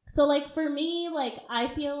 So, like, for me, like,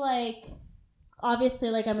 I feel like, obviously,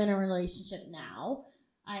 like, I'm in a relationship now.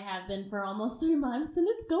 I have been for almost 3 months, and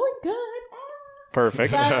it's going good.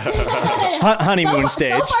 Perfect. But, Honeymoon so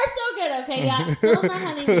stage. So far, so good. Okay, yeah, still in my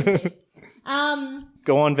honeymoon phase.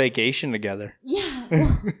 Go on vacation together. Yeah,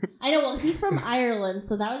 well, I know. Well, he's from Ireland,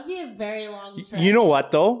 so that would be a very long trip. You know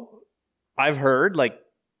what though? I've heard like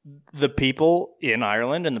the people in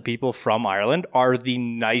Ireland and the people from Ireland are the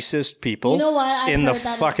nicest people You know what? I've in the heard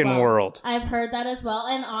that as fucking well. world. I've heard that as well.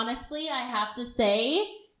 And honestly, I have to say,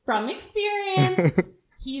 from experience,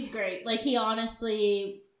 he's great. Like, he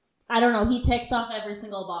honestly, I don't know, he ticks off every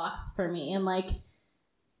single box for me. And, like,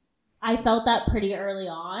 I felt that pretty early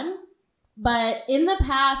on. But in the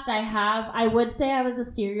past, I would say I was a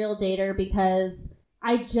serial dater because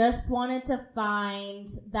I just wanted to find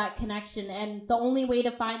that connection. And the only way to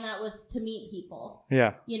find that was to meet people.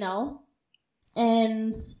 Yeah. You know?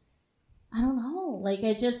 And I don't know. Like,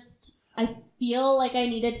 I feel like I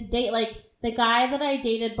needed to date. Like, the guy that I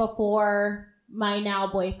dated before my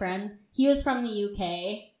now boyfriend, he was from the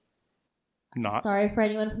UK. Not Sorry for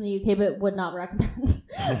anyone from the UK, but would not recommend.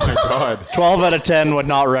 Oh my God. 12 out of 10 would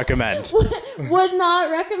not recommend. Would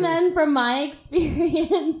not recommend from my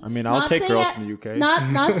experience. I mean, I'll Not take saying girls it- from the UK.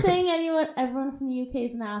 Not saying everyone from the UK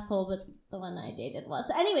is an asshole, but the one I dated was.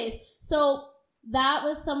 Anyways, so that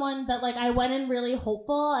was someone that, like, I went in really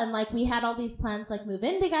hopeful, and, like, we had all these plans, like, move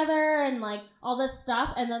in together and, like, all this stuff,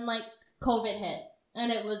 and then, like, COVID hit,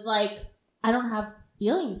 and it was like, I don't have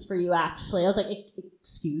feelings for you, actually. I was like,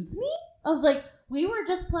 excuse me? I was like, we were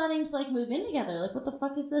just planning to, like, move in together. Like, what the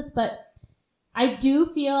fuck is this? But I do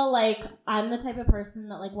feel like I'm the type of person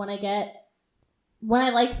that, like, when I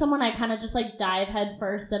like someone, I kind of just, like, dive head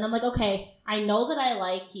first. And I'm like, okay, I know that I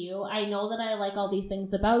like you. I know that I like all these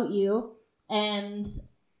things about you. And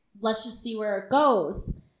let's just see where it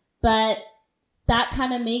goes. But that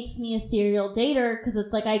kind of makes me a serial dater because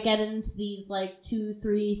it's like I get into these, like, 2,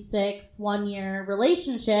 3, 6, 1 year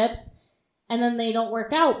relationships. And then they don't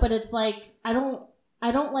work out, but it's like, I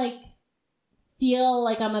don't like feel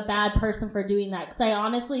like I'm a bad person for doing that. Cause I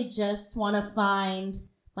honestly just want to find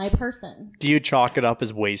my person. Do you chalk it up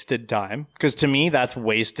as wasted time? Because to me, that's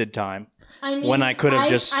wasted time. I mean, When I could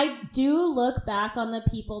have I do look back on the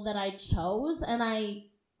people that I chose and I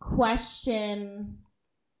question.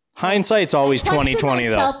 Hindsight's always I question 20/20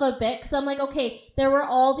 though. myself a bit because I'm like, okay, there were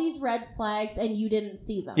all these red flags and you didn't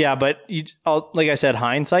see them. Yeah, but like I said,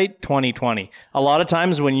 hindsight 20/20. A lot of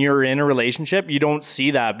times when you're in a relationship, you don't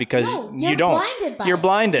see that because No, you you're don't. blinded by You're it.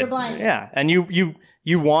 blinded. You're blinded. Yeah, and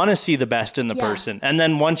you want to see the best in the Yeah. person, and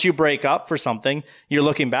then once you break up for something, you're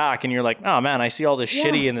looking back and you're like, oh man, I see all this Yeah.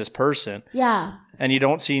 shitty in this person, Yeah. and you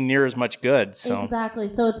don't see near as much good. So Exactly.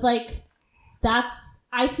 So it's like,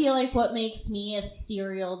 I feel like what makes me a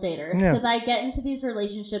serial dater Yeah. because I get into these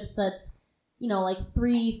relationships that's, like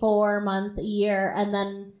 3, 4 months, a year, and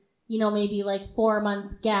then, maybe like 4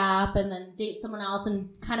 months gap and then date someone else and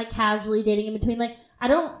kind of casually dating in between. Like, I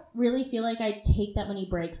don't really feel like I take that many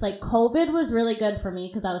breaks. Like, COVID was really good for me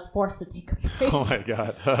because I was forced to take a break. Oh my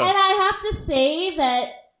God. And I have to say that,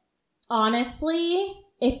 honestly,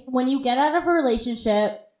 when you get out of a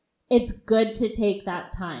relationship, it's good to take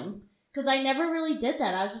that time. Because I never really did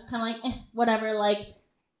that. I was just kind of like, whatever, like,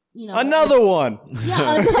 another one.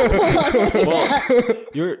 Yeah, another one. Well,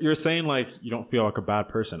 you're saying like you don't feel like a bad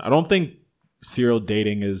person. I don't think serial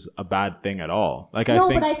dating is a bad thing at all. Like No, I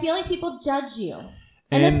think, but I feel like people judge you.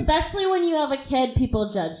 And especially when you have a kid,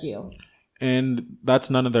 people judge you. and that's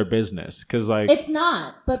none of their business because like It's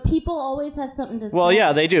not, but people always have something to say. Well,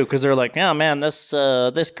 yeah, they do because they're like, yeah, man, this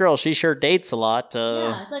girl, she sure dates a lot.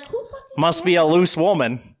 Yeah, it's like, who fucking Must be a loose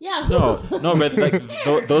woman. Yeah. no, but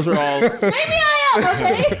like those are all Maybe I am,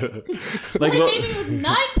 okay? like My tho- baby was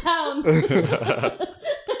 9 pounds.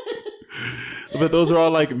 but those are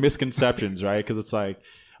all like misconceptions, right? Because it's like,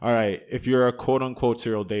 all right, if you're a quote unquote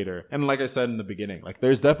serial dater, and like I said in the beginning, like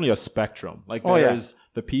there's definitely a spectrum. Like Oh, yeah. there's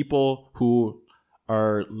the people who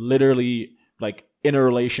are literally like in a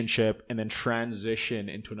relationship and then transition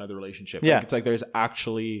into another relationship. Yeah. Like, it's like there's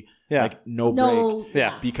actually Yeah. like no break. No.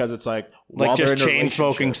 Yeah. Because it's like Like while they're just in a chain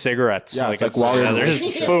smoking relationship- cigarettes. Yeah, it's like while you're in a they're just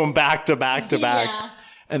relationship. boom, back to back to back. Yeah.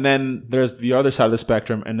 And then there's the other side of the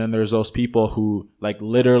spectrum, and then there's those people who like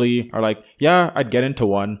literally are like, yeah, I'd get into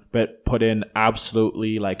one, but put in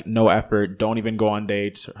absolutely like no effort, don't even go on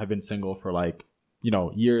dates, have been single for like,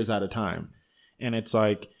 years at a time. And it's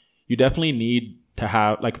like, you definitely need to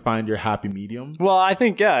have like find your happy medium. Well, I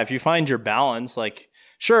think, yeah, if you find your balance, like,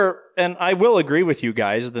 sure, and I will agree with you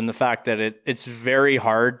guys in the fact that it's very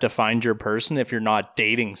hard to find your person if you're not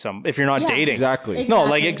dating if you're not Yeah. dating. Exactly. No,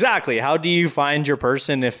 like exactly. How do you find your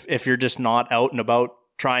person if you're just not out and about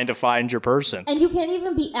trying to find your person? And you can't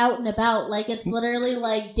even be out and about. Like, it's literally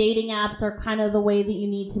like dating apps are kind of the way that you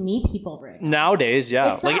need to meet people right now. Nowadays,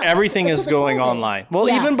 yeah. It Like sucks. everything Because is of going COVID. online. Well,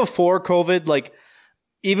 Yeah. even before COVID,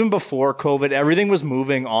 everything was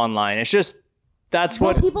moving online. It's just that's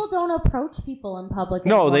But what. people don't approach people in public.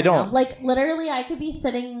 No, anymore they don't. now. Like, literally, I could be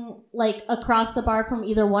sitting, like, across the bar from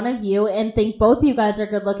either one of you and think both of you guys are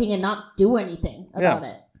good looking and not do anything about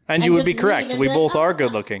it. And you would just be correct. leave and We be like, both "Oh, are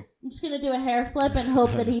good looking. I'm just going to do a hair flip and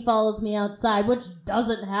hope that he follows me outside, which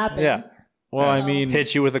doesn't happen. Yeah. Well, I mean,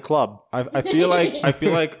 Hit you with a club. I feel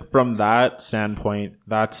like from that standpoint,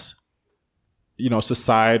 that's, you know,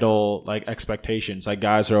 societal like expectations. Like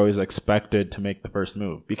guys are always expected to make the first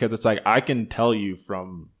move, because it's like I can tell you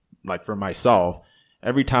from myself,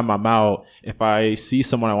 every time I'm out, if I see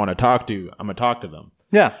someone I want to talk to, I'm gonna talk to them.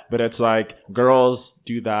 Yeah. But it's like girls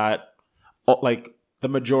do that. Like the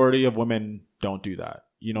majority of women don't do that.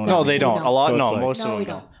 You know what I No, mean? they don't. don't. A lot. So No, it's like- most No, of we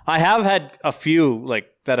them don't. don't. I have had a few like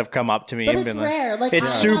that have come up to me But and it's been rare. Like,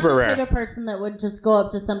 it's I'm super not the rare. type of person that would just go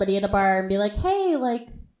up to somebody at a bar and be like, hey, like,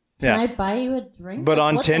 can I buy you a drink? But Like,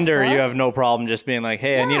 on what the Tinder, you fuck? have no problem just being like,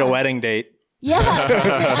 "Hey, I need a Yeah. wedding date." Yeah, I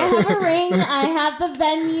have a ring. I have the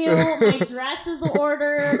venue. My dress is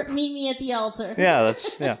ordered. Meet me at the altar. Yeah,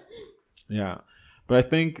 that's yeah. Yeah. But I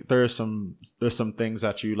think there's some things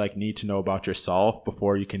that you like need to know about yourself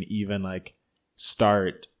before you can even like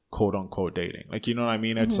start quote unquote dating. Like, you know what I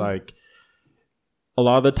mean? It's like a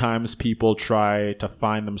lot of the times people try to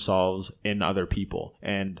find themselves in other people,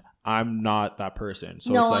 and I'm not that person.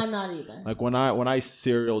 So No, it's like, I'm not either. like when I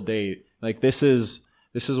serial date, like this is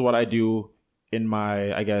what I do in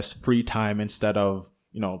my, I guess, free time instead of,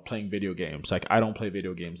 you know, playing video games. Like I don't play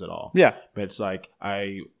video games at all. Yeah. But it's like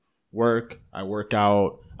I work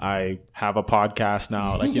out, I have a podcast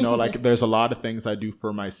now. Like, you know, like there's a lot of things I do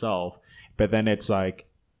for myself. But then it's like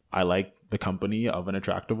I like the company of an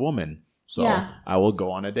attractive woman. So Yeah. I will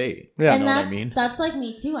go on a date. Yeah. And You know what I that's mean? that's like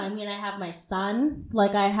me too. I mean, I have my son.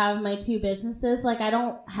 Like, I have my 2 businesses. Like, I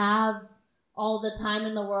don't have all the time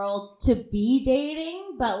in the world to be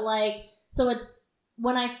dating, but like, so it's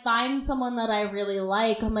when I find someone that I really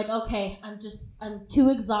like, I'm like, okay, I'm too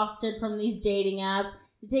exhausted from these dating apps.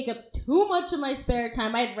 You take up too much of my spare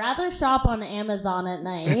time. I'd rather shop on Amazon at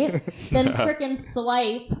night than freaking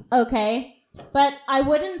swipe. Okay. But I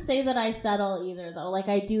wouldn't say that I settle either, though. Like,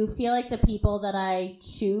 I do feel like the people that I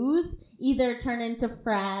choose either turn into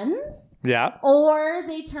friends Yeah. or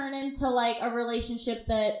they turn into, like, a relationship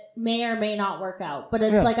that may or may not work out. But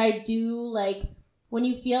it's Yeah. like, I do, like, when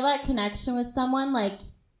you feel that connection with someone, like,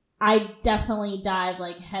 I definitely dive,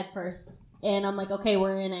 like, headfirst. And I'm like, okay,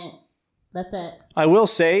 we're in it. That's it. I will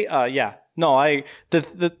say, yeah. No,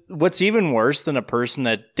 the what's even worse than a person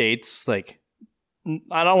that dates like,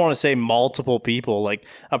 I don't want to say multiple people, like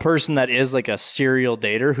a person that is like a serial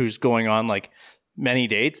dater who's going on like many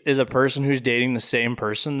dates is a person who's dating the same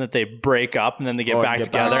person that they break up and then they get back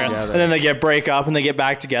together and then they break up and they get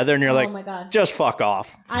back together and you're Oh like, my God. just fuck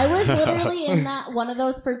off. I was literally in that one of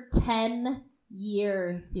those for 10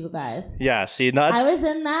 years, you guys. Yeah, see, that's I was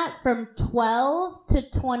in that from 12 to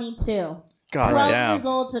 22. God 12 damn. years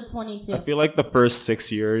old to 22. I feel like the first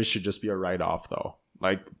 6 years should just be a write-off though.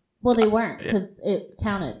 Like, Well, they weren't because it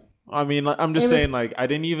counted. I mean, like, I'm just It was saying, like, I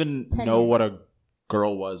didn't even 10 know years. what a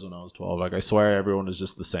girl was when I was 12. Like, I swear everyone was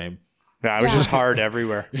just the same. Yeah, it was Yeah. just hard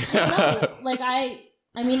everywhere. No, like I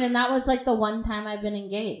mean, and that was like the one time I've been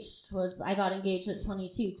engaged was I got engaged at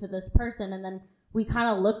 22 to this person, and then we kind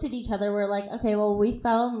of looked at each other. We're like, okay, well, we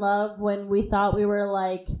fell in love when we thought we were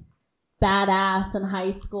like badass in high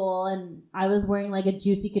school, and I was wearing like a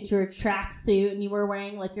Juicy Couture tracksuit, and you were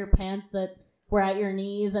wearing like your pants that were at your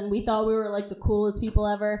knees, and we thought we were like the coolest people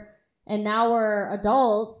ever. And now we're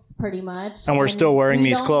adults, pretty much. And we're still wearing we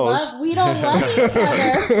these don't clothes. We don't love each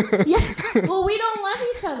other. Yeah. Well, we don't love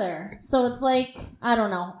each other. So it's like, I don't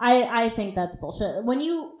know. I think that's bullshit.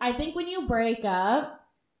 I think when you break up,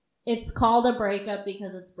 it's called a breakup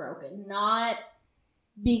because it's broken, not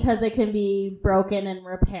because it can be broken and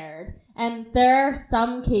repaired. And there are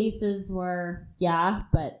some cases where, yeah,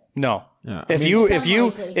 but No. Yeah. If It's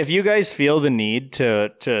you unlikely. you guys feel the need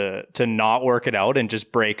to not work it out and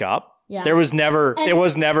just break up, yeah. it was never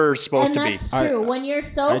supposed and to be. that's true. When you're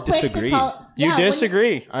so I quick disagree. to call, You yeah, when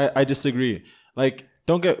disagree. I disagree. Like,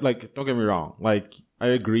 don't get me wrong. Like, I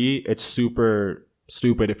agree. It's super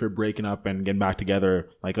stupid if you're breaking up and getting back together,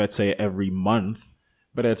 like, let's say every month.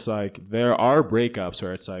 But it's like, there are breakups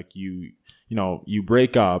where it's like you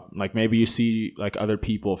break up, like maybe you see like other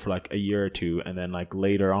people for like a year or two, and then like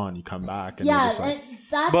later on you come back and you're Yeah, just like, and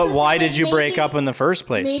that's But the why thing, did you break maybe- up in the first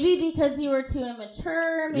place? Maybe because you were too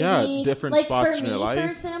immature. Maybe, Yeah, different like spots for in me, your for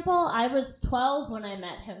life. example, I was 12 when I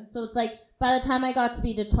met him. So it's like by the time I got to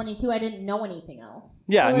be to 22, I didn't know anything else.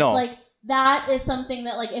 Yeah, so it's no. like that is something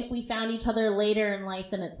that like if we found each other later in life,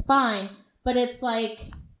 then it's fine. But it's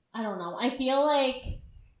like I don't know. I feel like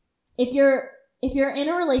if if you're in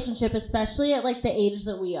a relationship, especially at like the age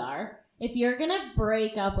that we are, if you're going to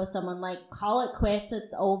break up with someone, like call it quits,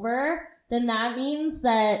 it's over, then that means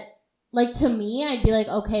that, like, to me, I'd be like,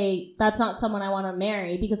 okay, that's not someone I want to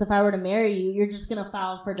marry, because if I were to marry you, you're just going to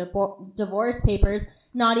file for divorce papers,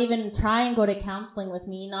 not even try and go to counseling with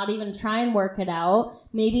me, not even try and work it out.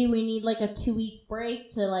 Maybe we need like a 2-week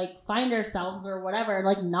break to like find ourselves or whatever,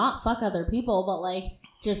 like not fuck other people, but like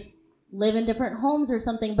just live in different homes or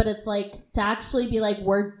something. But it's like to actually be like,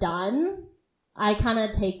 we're done. I kind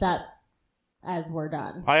of take that as we're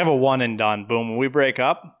done. I have a one and done. Boom. When we break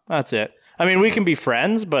up, that's it. I mean, we can be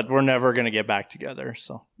friends, but we're never going to get back together.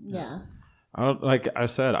 So yeah. Like I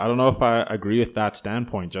said, I don't know if I agree with that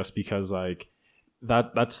standpoint, just because like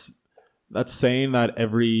that's saying that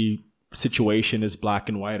every situation is black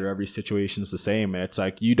and white or every situation is the same. And it's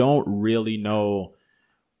like, you don't really know,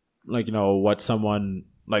 like, you know, what someone,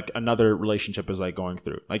 like another relationship is like going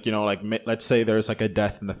through. Like, you know, like let's say there's like a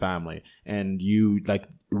death in the family and you like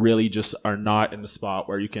really just are not in the spot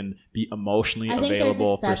where you can be emotionally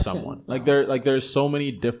available for someone. Though. There's so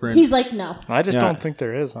many different. He's like, no. I just don't think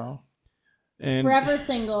there is, huh? And, forever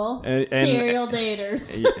single, serial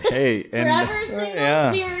daters. Hey, and forever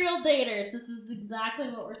single, serial daters. This is exactly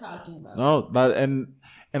what we're talking about. No,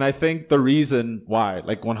 and I think the reason why,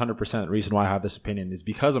 like 100% the reason why I have this opinion is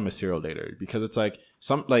because I'm a serial dater. Because it's like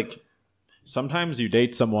sometimes you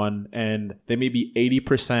date someone and they may be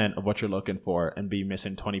 80% of what you're looking for and be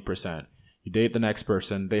missing 20%. You date the next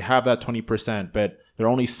person, they have that 20%, but they're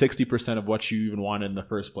only 60% of what you even wanted in the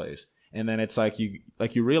first place. And then it's like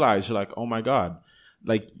you realize, you're like, oh my God,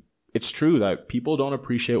 like it's true that people don't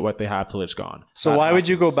appreciate what they have till it's gone. So why would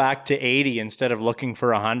you go back to 80 instead of looking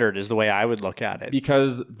for 100 is the way I would look at it.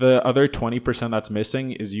 Because the other 20% that's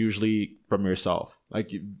missing is usually from yourself.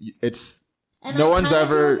 Like it's and no I one's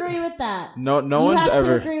ever agree with that. No you one's have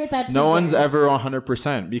ever to agree with that too, no one's Gary. ever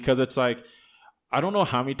 100%, because it's like, I don't know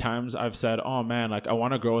how many times I've said, oh man, like I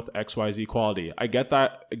want to grow with XYZ quality. I get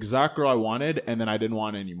that exact girl I wanted and then I didn't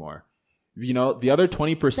want it anymore. You know, the other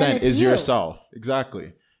 20% is yourself.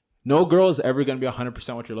 Exactly. No girl is ever going to be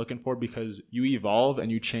 100% what you're looking for, because you evolve and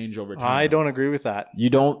you change over time. I don't agree with that. You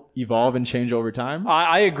don't evolve and change over time?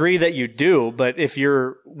 I agree that you do, but if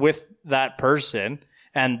you're with that person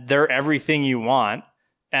and they're everything you want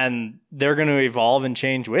and they're going to evolve and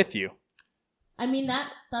change with you. I mean,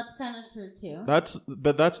 that's kind of true too.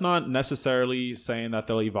 But that's not necessarily saying that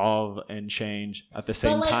they'll evolve and change at the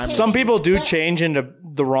same time. Some people do change into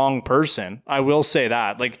the wrong person. I will say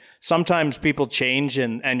that. Like sometimes people change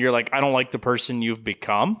and you're like, I don't like the person you've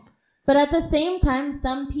become. But at the same time,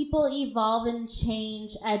 some people evolve and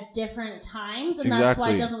change at different times, and that's why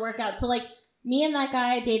it doesn't work out. So like me and that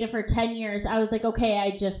guy I dated for 10 years, I was like, okay,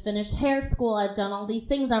 I just finished hair school. I've done all these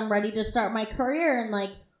things. I'm ready to start my career. And like,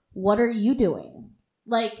 what are you doing?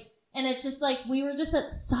 Like, and it's just like, we were just at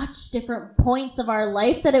such different points of our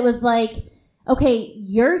life that it was like, okay,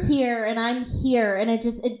 you're here and I'm here. And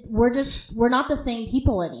we're not the same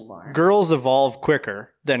people anymore. Girls evolve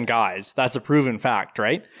quicker than guys. That's a proven fact,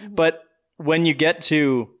 right? Mm-hmm. But when you get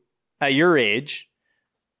to at your age,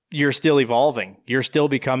 you're still evolving. You're still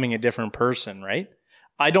becoming a different person, right?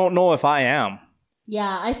 I don't know if I am.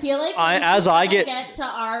 Yeah, I feel like as I get to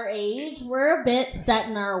our age, we're a bit set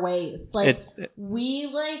in our ways. Like we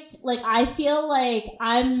I feel like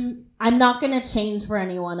I'm not gonna change for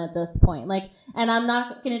anyone at this point. Like, and I'm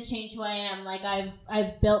not gonna change who I am. Like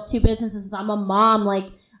I've built 2 businesses. I'm a mom. Like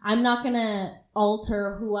I'm not gonna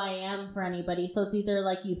alter who I am for anybody. So it's either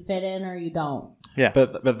like you fit in or you don't. Yeah,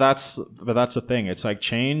 but that's the thing. It's like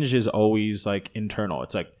change is always like internal.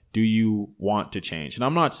 It's like, do you want to change? And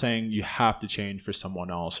I'm not saying you have to change for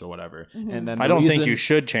someone else or whatever. Mm-hmm. And then I don't think you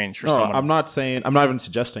should change for someone. I'm not even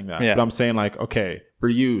suggesting that. Yeah. But I'm saying like, okay, for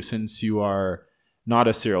you, since you are not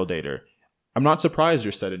a serial dater, I'm not surprised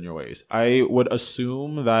you're set in your ways. I would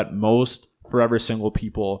assume that most forever single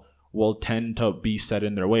people will tend to be set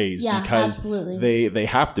in their ways because absolutely. they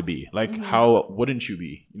have to be. Like, mm-hmm. How wouldn't you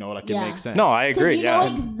be? You know, like it makes sense. No, I agree. You know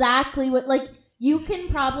exactly what, like, you can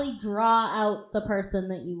probably draw out the person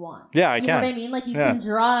that you want. Yeah, I can. You know what I mean? Like, you can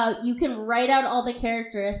draw out, you can write out all the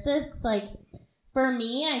characteristics. Like, for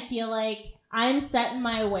me, I feel like I'm set in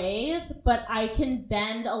my ways, but I can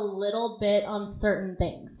bend a little bit on certain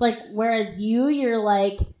things. Like, whereas you're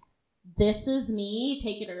like, this is me,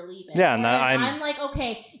 take it or leave it. Yeah, and I'm like,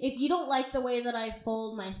 okay, if you don't like the way that I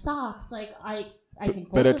fold my socks, like, I can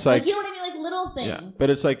fold but it's like, you know what I mean? Like, little things. Yeah, but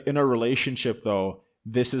it's like, in a relationship, though,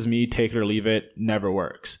 this is me, take it or leave it, never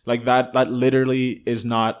works. Like that literally is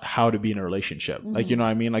not how to be in a relationship. Mm-hmm. Like, you know what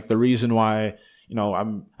I mean? Like the reason why, you know,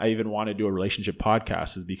 I even want to do a relationship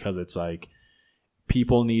podcast is because it's like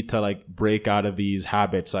people need to like break out of these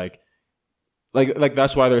habits. Like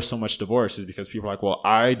that's why there's so much divorce, is because people are like, well,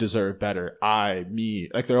 I deserve better. Me.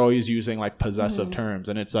 Like they're always using like possessive terms.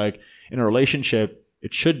 And it's like in a relationship,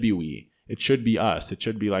 it should be we. It should be us. It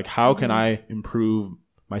should be like, how can I improve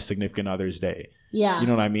my significant other's day? Yeah. You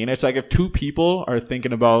know what I mean? It's like if two people are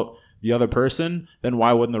thinking about the other person, then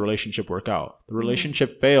why wouldn't the relationship work out? The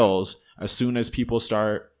relationship fails as soon as people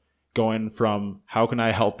start going from how can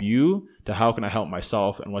I help you to how can I help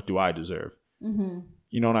myself and what do I deserve? Mm-hmm.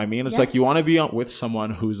 You know what I mean? It's like you want to be with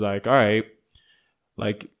someone who's like, all right,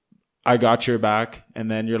 like I got your back, and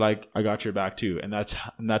then you're like, I got your back too, and that's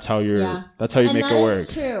how you're that's how you make it work. That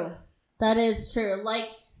is true. That is true. Like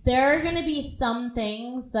there are going to be some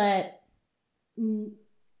things that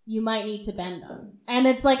you might need to bend on, and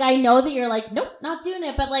it's like I know that you're like, nope, not doing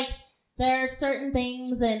it, but like there are certain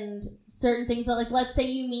things that like let's say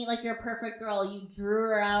you meet like your perfect girl, you drew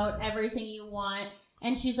her out, everything you want,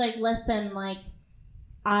 and she's like, listen, like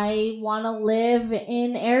I want to live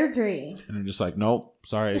in Airdrie. And I'm just like, nope,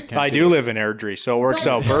 sorry. I do live in Airdrie, so it works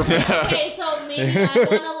out perfect. Okay, so maybe I want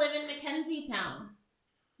to live in Mackenzie Town.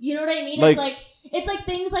 You know what I mean? Like, it's like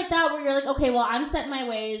things like that where you're like, okay, well, I'm set in my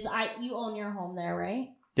ways. You own your home there, right?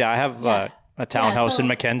 Yeah, I have a townhouse in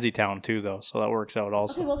Mackenzie Town too, though, so that works out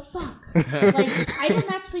also. Okay, well, fuck. Like, I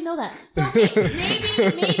didn't actually know that. So,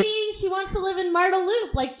 okay, maybe she wants to live in Marda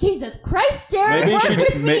Loop. Like, Jesus Christ, Jared, work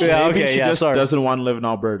with me. Maybe she just doesn't want to live in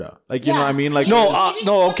Alberta. Like, you know what I mean? Like,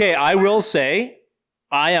 no, okay, I will say,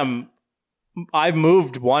 I've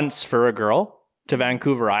moved once for a girl to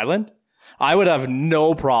Vancouver Island. I would have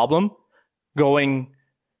no problem going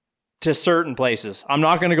to certain places. I'm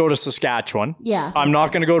not going to go to Saskatchewan. Yeah. I'm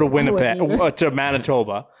not going to go to Winnipeg, to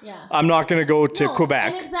Manitoba. Yeah. I'm not going to go to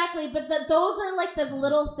Quebec. And exactly, but those are like the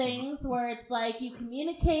little things where it's like you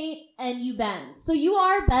communicate and you bend. So you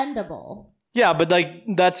are bendable. Yeah, but like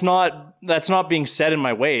that's not being set in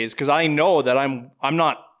my ways, because I know that I'm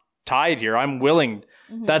not tied here. I'm willing.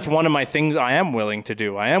 Mm-hmm. That's one of my things I am willing to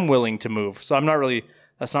do. I am willing to move. So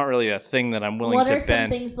that's not really a thing that I'm willing to bend. What are some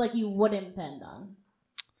things like you wouldn't bend on?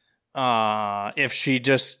 If she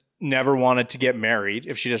just never wanted to get married,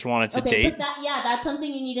 if she just wanted to date. But that's something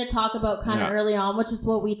you need to talk about kind of early on, which is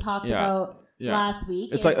what we talked about last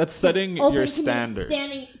week. It's like that's setting your standard.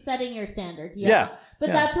 Setting your standard. Yeah. But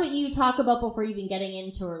that's what you talk about before even getting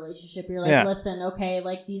into a relationship. You're like, listen, okay,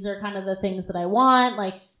 like these are kind of the things that I want.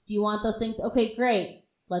 Like, do you want those things? Okay, great.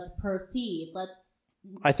 Let's proceed.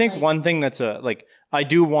 I think one thing that's I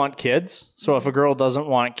do want kids. So if a girl doesn't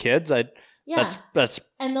want kids, that's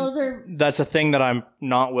a thing that I'm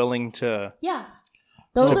not willing to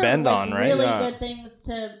those are bend on, right? Really good things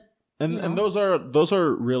to and those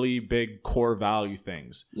are really big core value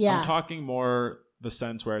things. Yeah. I'm talking more the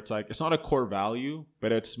sense where it's like it's not a core value,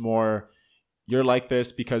 but it's more you're like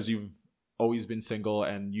this because you've always been single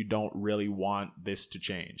and you don't really want this to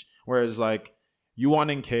change. Whereas like you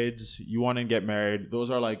wanting kids, you want to get married,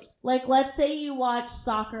 those are like let's say you watch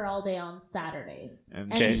soccer all day on Saturdays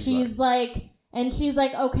and she's like,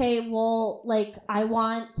 okay, well, like I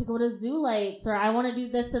want to go to Zoo Lights, or I want to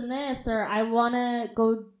do this and this, or I want to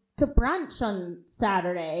go to brunch on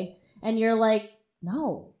Saturday, and you're like,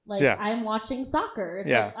 no, like I'm watching soccer.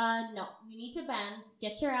 It's like, no, you need to bend,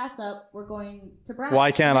 get your ass up, we're going to brunch.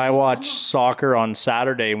 Why can't I watch soccer on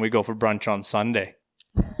Saturday and we go for brunch on Sunday?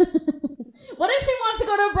 What if she wants to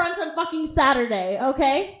go to brunch on fucking Saturday,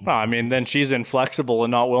 okay? No, I mean, then she's inflexible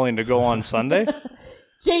and not willing to go on Sunday.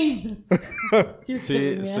 Jesus.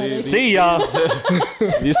 See ya.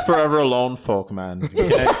 These forever alone folk, man.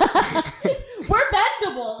 We're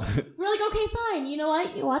bendable. We're like, okay, fine. You know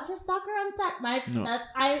what? You watch your soccer on Saturday.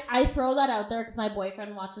 I throw that out there because my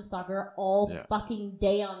boyfriend watches soccer all fucking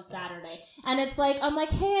day on Saturday. And it's like, I'm like,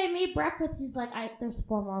 hey, I made breakfast. He's like, there's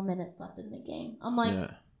 4 more minutes left in the game. I'm like,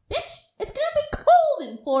 bitch, it's gonna be cold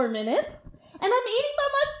in 4 minutes, and I'm eating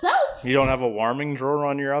by myself. You don't have a warming drawer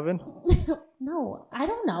on your oven? No, I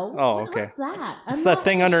don't know. Oh, okay. What's that? It's that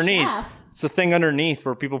thing underneath. It's the thing underneath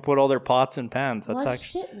where people put all their pots and pans. That's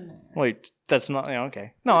shit in there. Wait, that's not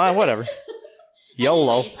okay. No, whatever.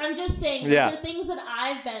 YOLO. Anyways, I'm just saying, these are things that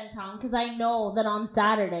I've bent on because I know that on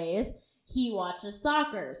Saturdays he watches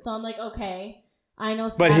soccer. So I'm like, okay, I know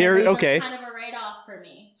Saturdays are kind of a write-off for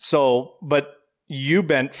me. So, but you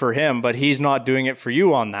bent for him, but he's not doing it for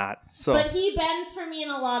you on that. So, but he bends for me in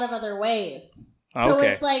a lot of other ways. So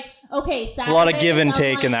it's like, okay, Saturdays, a lot of give and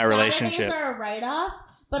take in that relationship. Saturdays are a write-off,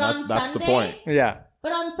 but on Sunday, that's the point. Yeah.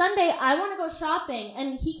 But on Sunday, I want to go shopping,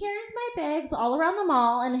 and he carries my bags all around the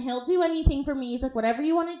mall, and he'll do anything for me. He's like, whatever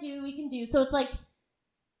you want to do, we can do. So it's like,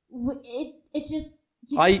 it just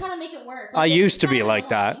You I- just kind of make it work. I it's used to be kinda like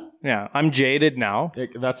that. annoying. Yeah, I'm jaded now.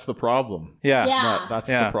 That's the problem. Yeah. Yeah. That's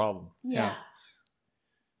Yeah. the problem. Yeah.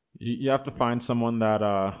 You have to find someone that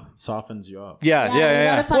softens you up. Yeah, Yeah, yeah, you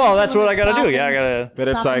yeah. gotta find Well, that's what someone I that gotta do. Yeah, I softens- gotta. But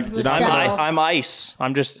it's like, softens the I'm- shell. I'm ice.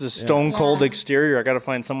 I'm just a stone cold Yeah. exterior. I gotta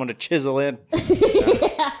find someone to chisel in.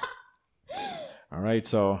 Yeah. All right,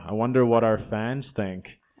 so I wonder what our fans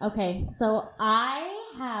think. Okay, so I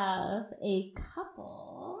have a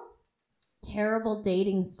couple terrible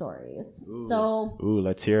dating stories. Ooh. So, Ooh,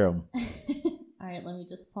 let's hear them. all right, let me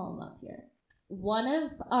just pull them up here. One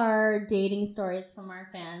of our dating stories from our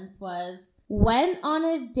fans was went on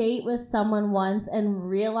a date with someone once and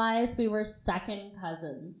realized we were second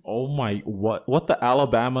cousins. Oh my, what the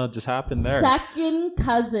Alabama just happened there? Second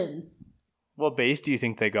cousins. What base do you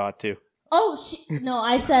think they got to? Oh, no,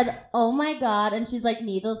 I said, oh my God. And she's like,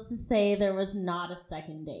 needless to say, there was not a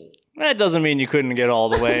second date. That doesn't mean you couldn't get all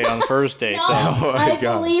the way on the first date, No, though. Oh my I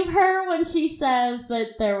God. believe her when she says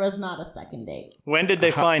that there was not a second date. When did they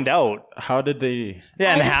find out? How did they?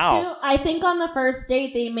 Yeah, and I just how? I think on the first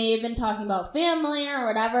date they may have been talking about family or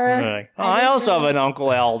whatever. Like, oh, I I didn't also have really- an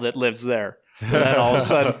Uncle Al that lives there. And then all of a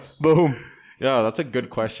sudden, boom. Yeah, that's a good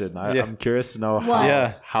question. Yeah. I'm curious to know What? how,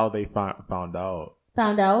 Yeah. how they found out.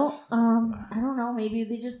 Found out. I don't know. Maybe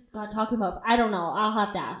they just got talking about. I don't know. I'll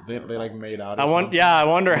have to ask. They like made out. I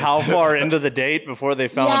wonder how far into the date before they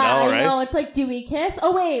found out, I right? know. It's like, do we kiss?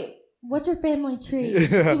 Oh wait, what's your family tree?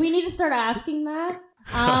 Do we need to start asking that?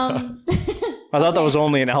 I thought that was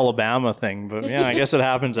only an Alabama thing, but yeah, I guess it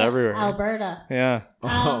happens everywhere. Alberta. Yeah.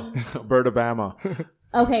 Alabama.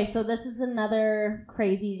 Okay, so this is another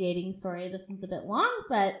crazy dating story. This one's a bit long,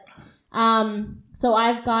 but so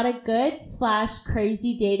I've got a good /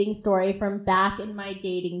 crazy dating story from back in my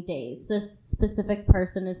dating days. This specific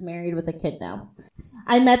person is married with a kid now.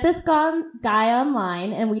 I met this guy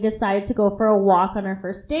online and we decided to go for a walk on our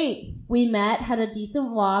first date. We met, had a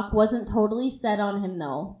decent walk, wasn't totally set on him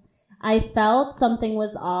though. I felt something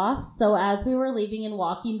was off, so as we were leaving and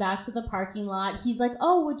walking back to the parking lot, he's like,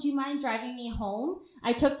 oh, would you mind driving me home?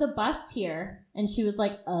 I took the bus here. And she was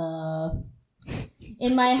like,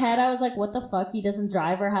 In my head, I was like, what the fuck? He doesn't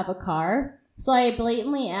drive or have a car? So I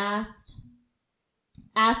blatantly asked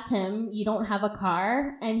him, you don't have a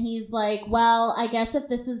car? And he's like, well, I guess if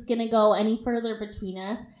this is going to go any further between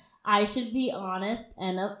us, I should be honest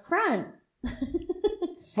and upfront.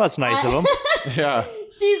 Well, that's nice of him. Yeah.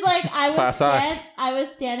 She's like, Class act. I was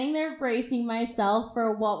standing there bracing myself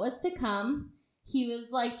for what was to come. He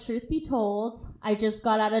was like, truth be told, I just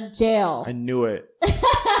got out of jail. I knew it.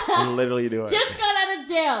 I literally knew it. Just got out of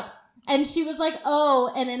jail. And she was like,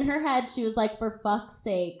 oh, and in her head, she was like, for fuck's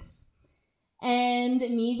sakes. And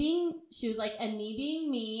me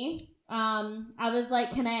being me, I was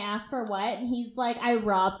like, can I ask for what? And he's like, I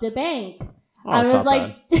robbed a bank. Oh, I it's was not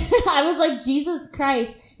like, bad. I was like, Jesus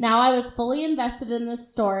Christ. Now I was fully invested in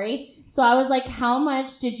this story. So I was like, how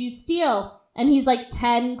much did you steal? And he's like,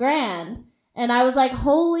 10 grand. And I was like,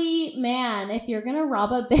 holy man, if you're going to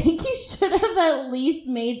rob a bank, you should have at least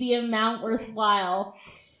made the amount worthwhile.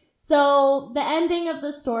 So the ending of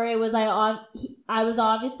the story was I was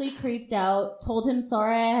obviously creeped out, told him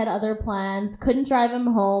sorry I had other plans, couldn't drive him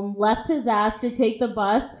home, left his ass to take the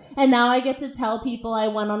bus, and now I get to tell people I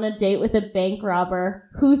went on a date with a bank robber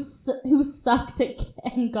who sucked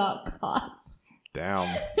and got caught. Damn.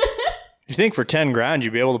 You think for 10 grand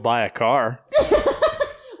you'd be able to buy a car?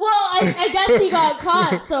 Well, I guess he got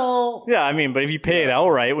caught, so... Yeah, I mean, but if you pay it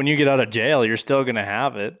outright, when you get out of jail, you're still going to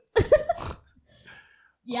have it.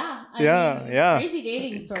 Yeah. Yeah. Crazy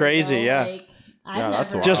dating story. Crazy, though. yeah. Like, Yeah, I've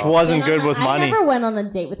that's never wild. Just wasn't good with I money. never went on a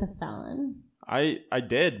date with a felon. I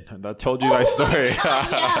did. I told you my story.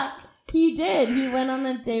 Yeah, he did. He went on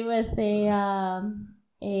a date with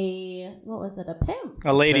what was it? A pimp.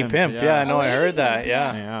 A lady Pimp, pimp. yeah. Yeah, I know. A I lady heard that. pimp,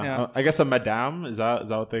 Yeah. Yeah. Yeah. I guess a madame. Is that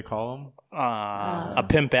what they call them? A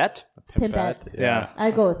pimpette. Pimpette. Yeah.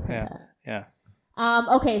 I go with Yeah. pimpette. Yeah.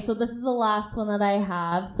 Okay, so this is the last one that I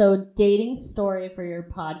have. So, dating story for your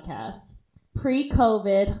podcast.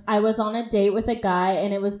 Pre-COVID, I was on a date with a guy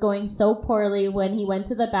and it was going so poorly when he went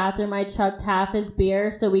to the bathroom, I chugged half his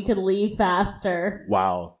beer so we could leave faster.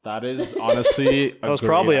 Wow. That is honestly That was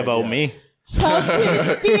probably about me. Chugged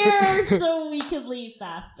his beer so we could leave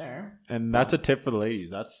faster. And that's a tip for the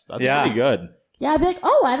ladies. That's Yeah. pretty good. Yeah, I'd be like,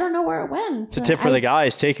 oh, I don't know where it went. It's a tip for the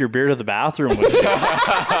guys. Take your beer to the bathroom with you.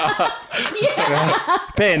 Yeah.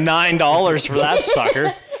 Paying $9 for that sucker.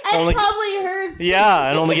 And Only- probably hers. Yeah,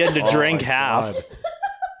 and only getting to Oh drink my half. God.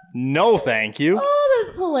 No, thank you. Oh,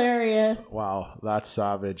 that's hilarious. Wow. That's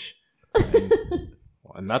savage.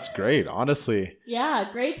 And that's great, honestly. Yeah,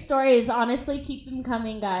 great stories. Honestly, keep them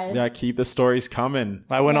coming, guys. Yeah, keep the stories coming.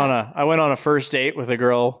 I went on a first date with a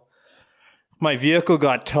girl. My vehicle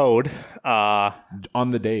got towed.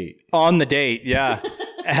 On the date. On the date, yeah.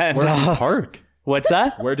 And Where did you park? what's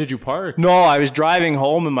that? Where did you park? No, I was driving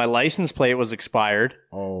home and my license plate was expired.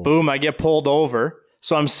 Oh. Boom, I get pulled over.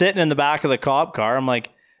 So I'm sitting in the back of the cop car. I'm like,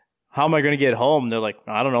 how am I going to get home? They're like,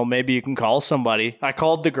 I don't know, maybe you can call somebody. I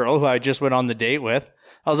called the girl who I just went on the date with.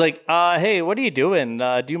 I was like, hey, what are you doing?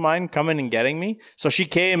 Do you mind coming and getting me? So she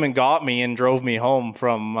came and got me and drove me home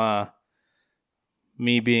from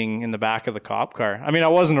me being in the back of the cop car. I mean, I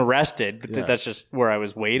wasn't arrested, but that's just where I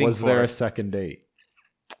was waiting Was for. there a second date?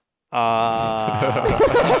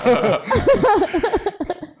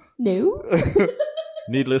 No.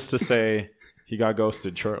 Needless to say, he got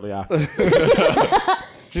ghosted shortly after.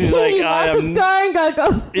 She's like, he lost his car and got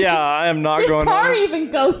ghosted. yeah, I am not His going car on. even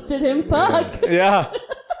ghosted him. Fuck. Yeah,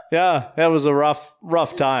 that was a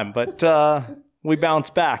rough time, but we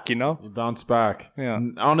bounced back, you know? You bounced back. Yeah.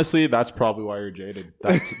 Honestly, that's probably why you're jaded.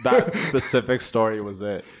 That specific story was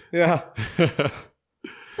it. Yeah.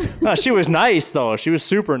 No, she was nice, though. She was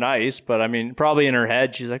super nice, but I mean, probably in her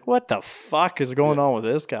head, she's like, what the fuck is going on with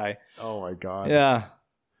this guy? Oh my God. Yeah.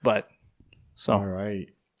 But, so. All right.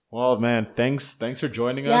 Well, man, thanks for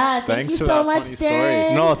joining us. Yeah, thank Thanks you for so that much, funny story.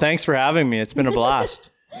 Darren. No, thanks for having me. It's been a blast.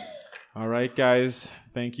 All right, guys.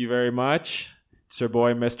 Thank you very much. It's your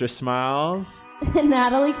boy, Mr. Smiles.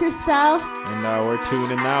 Natalie Christel. And we're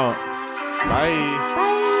tuning out. Bye.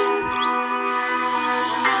 Bye.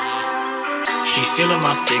 She feeling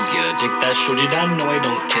my figure, dick that shorty down, no I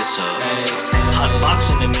don't kiss her. Hot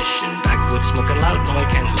box in the mission, backwoods smoking loud, no I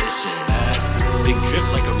can't listen. Big drip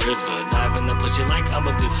like a river, dive in the pussy like I'm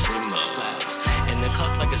a good swimmer. In the cut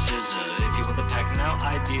like a scissor, if you want the pack now,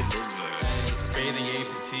 I deliver. Bathing ape,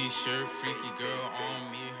 the t-shirt, freaky girl on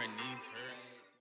me, her knees hurt.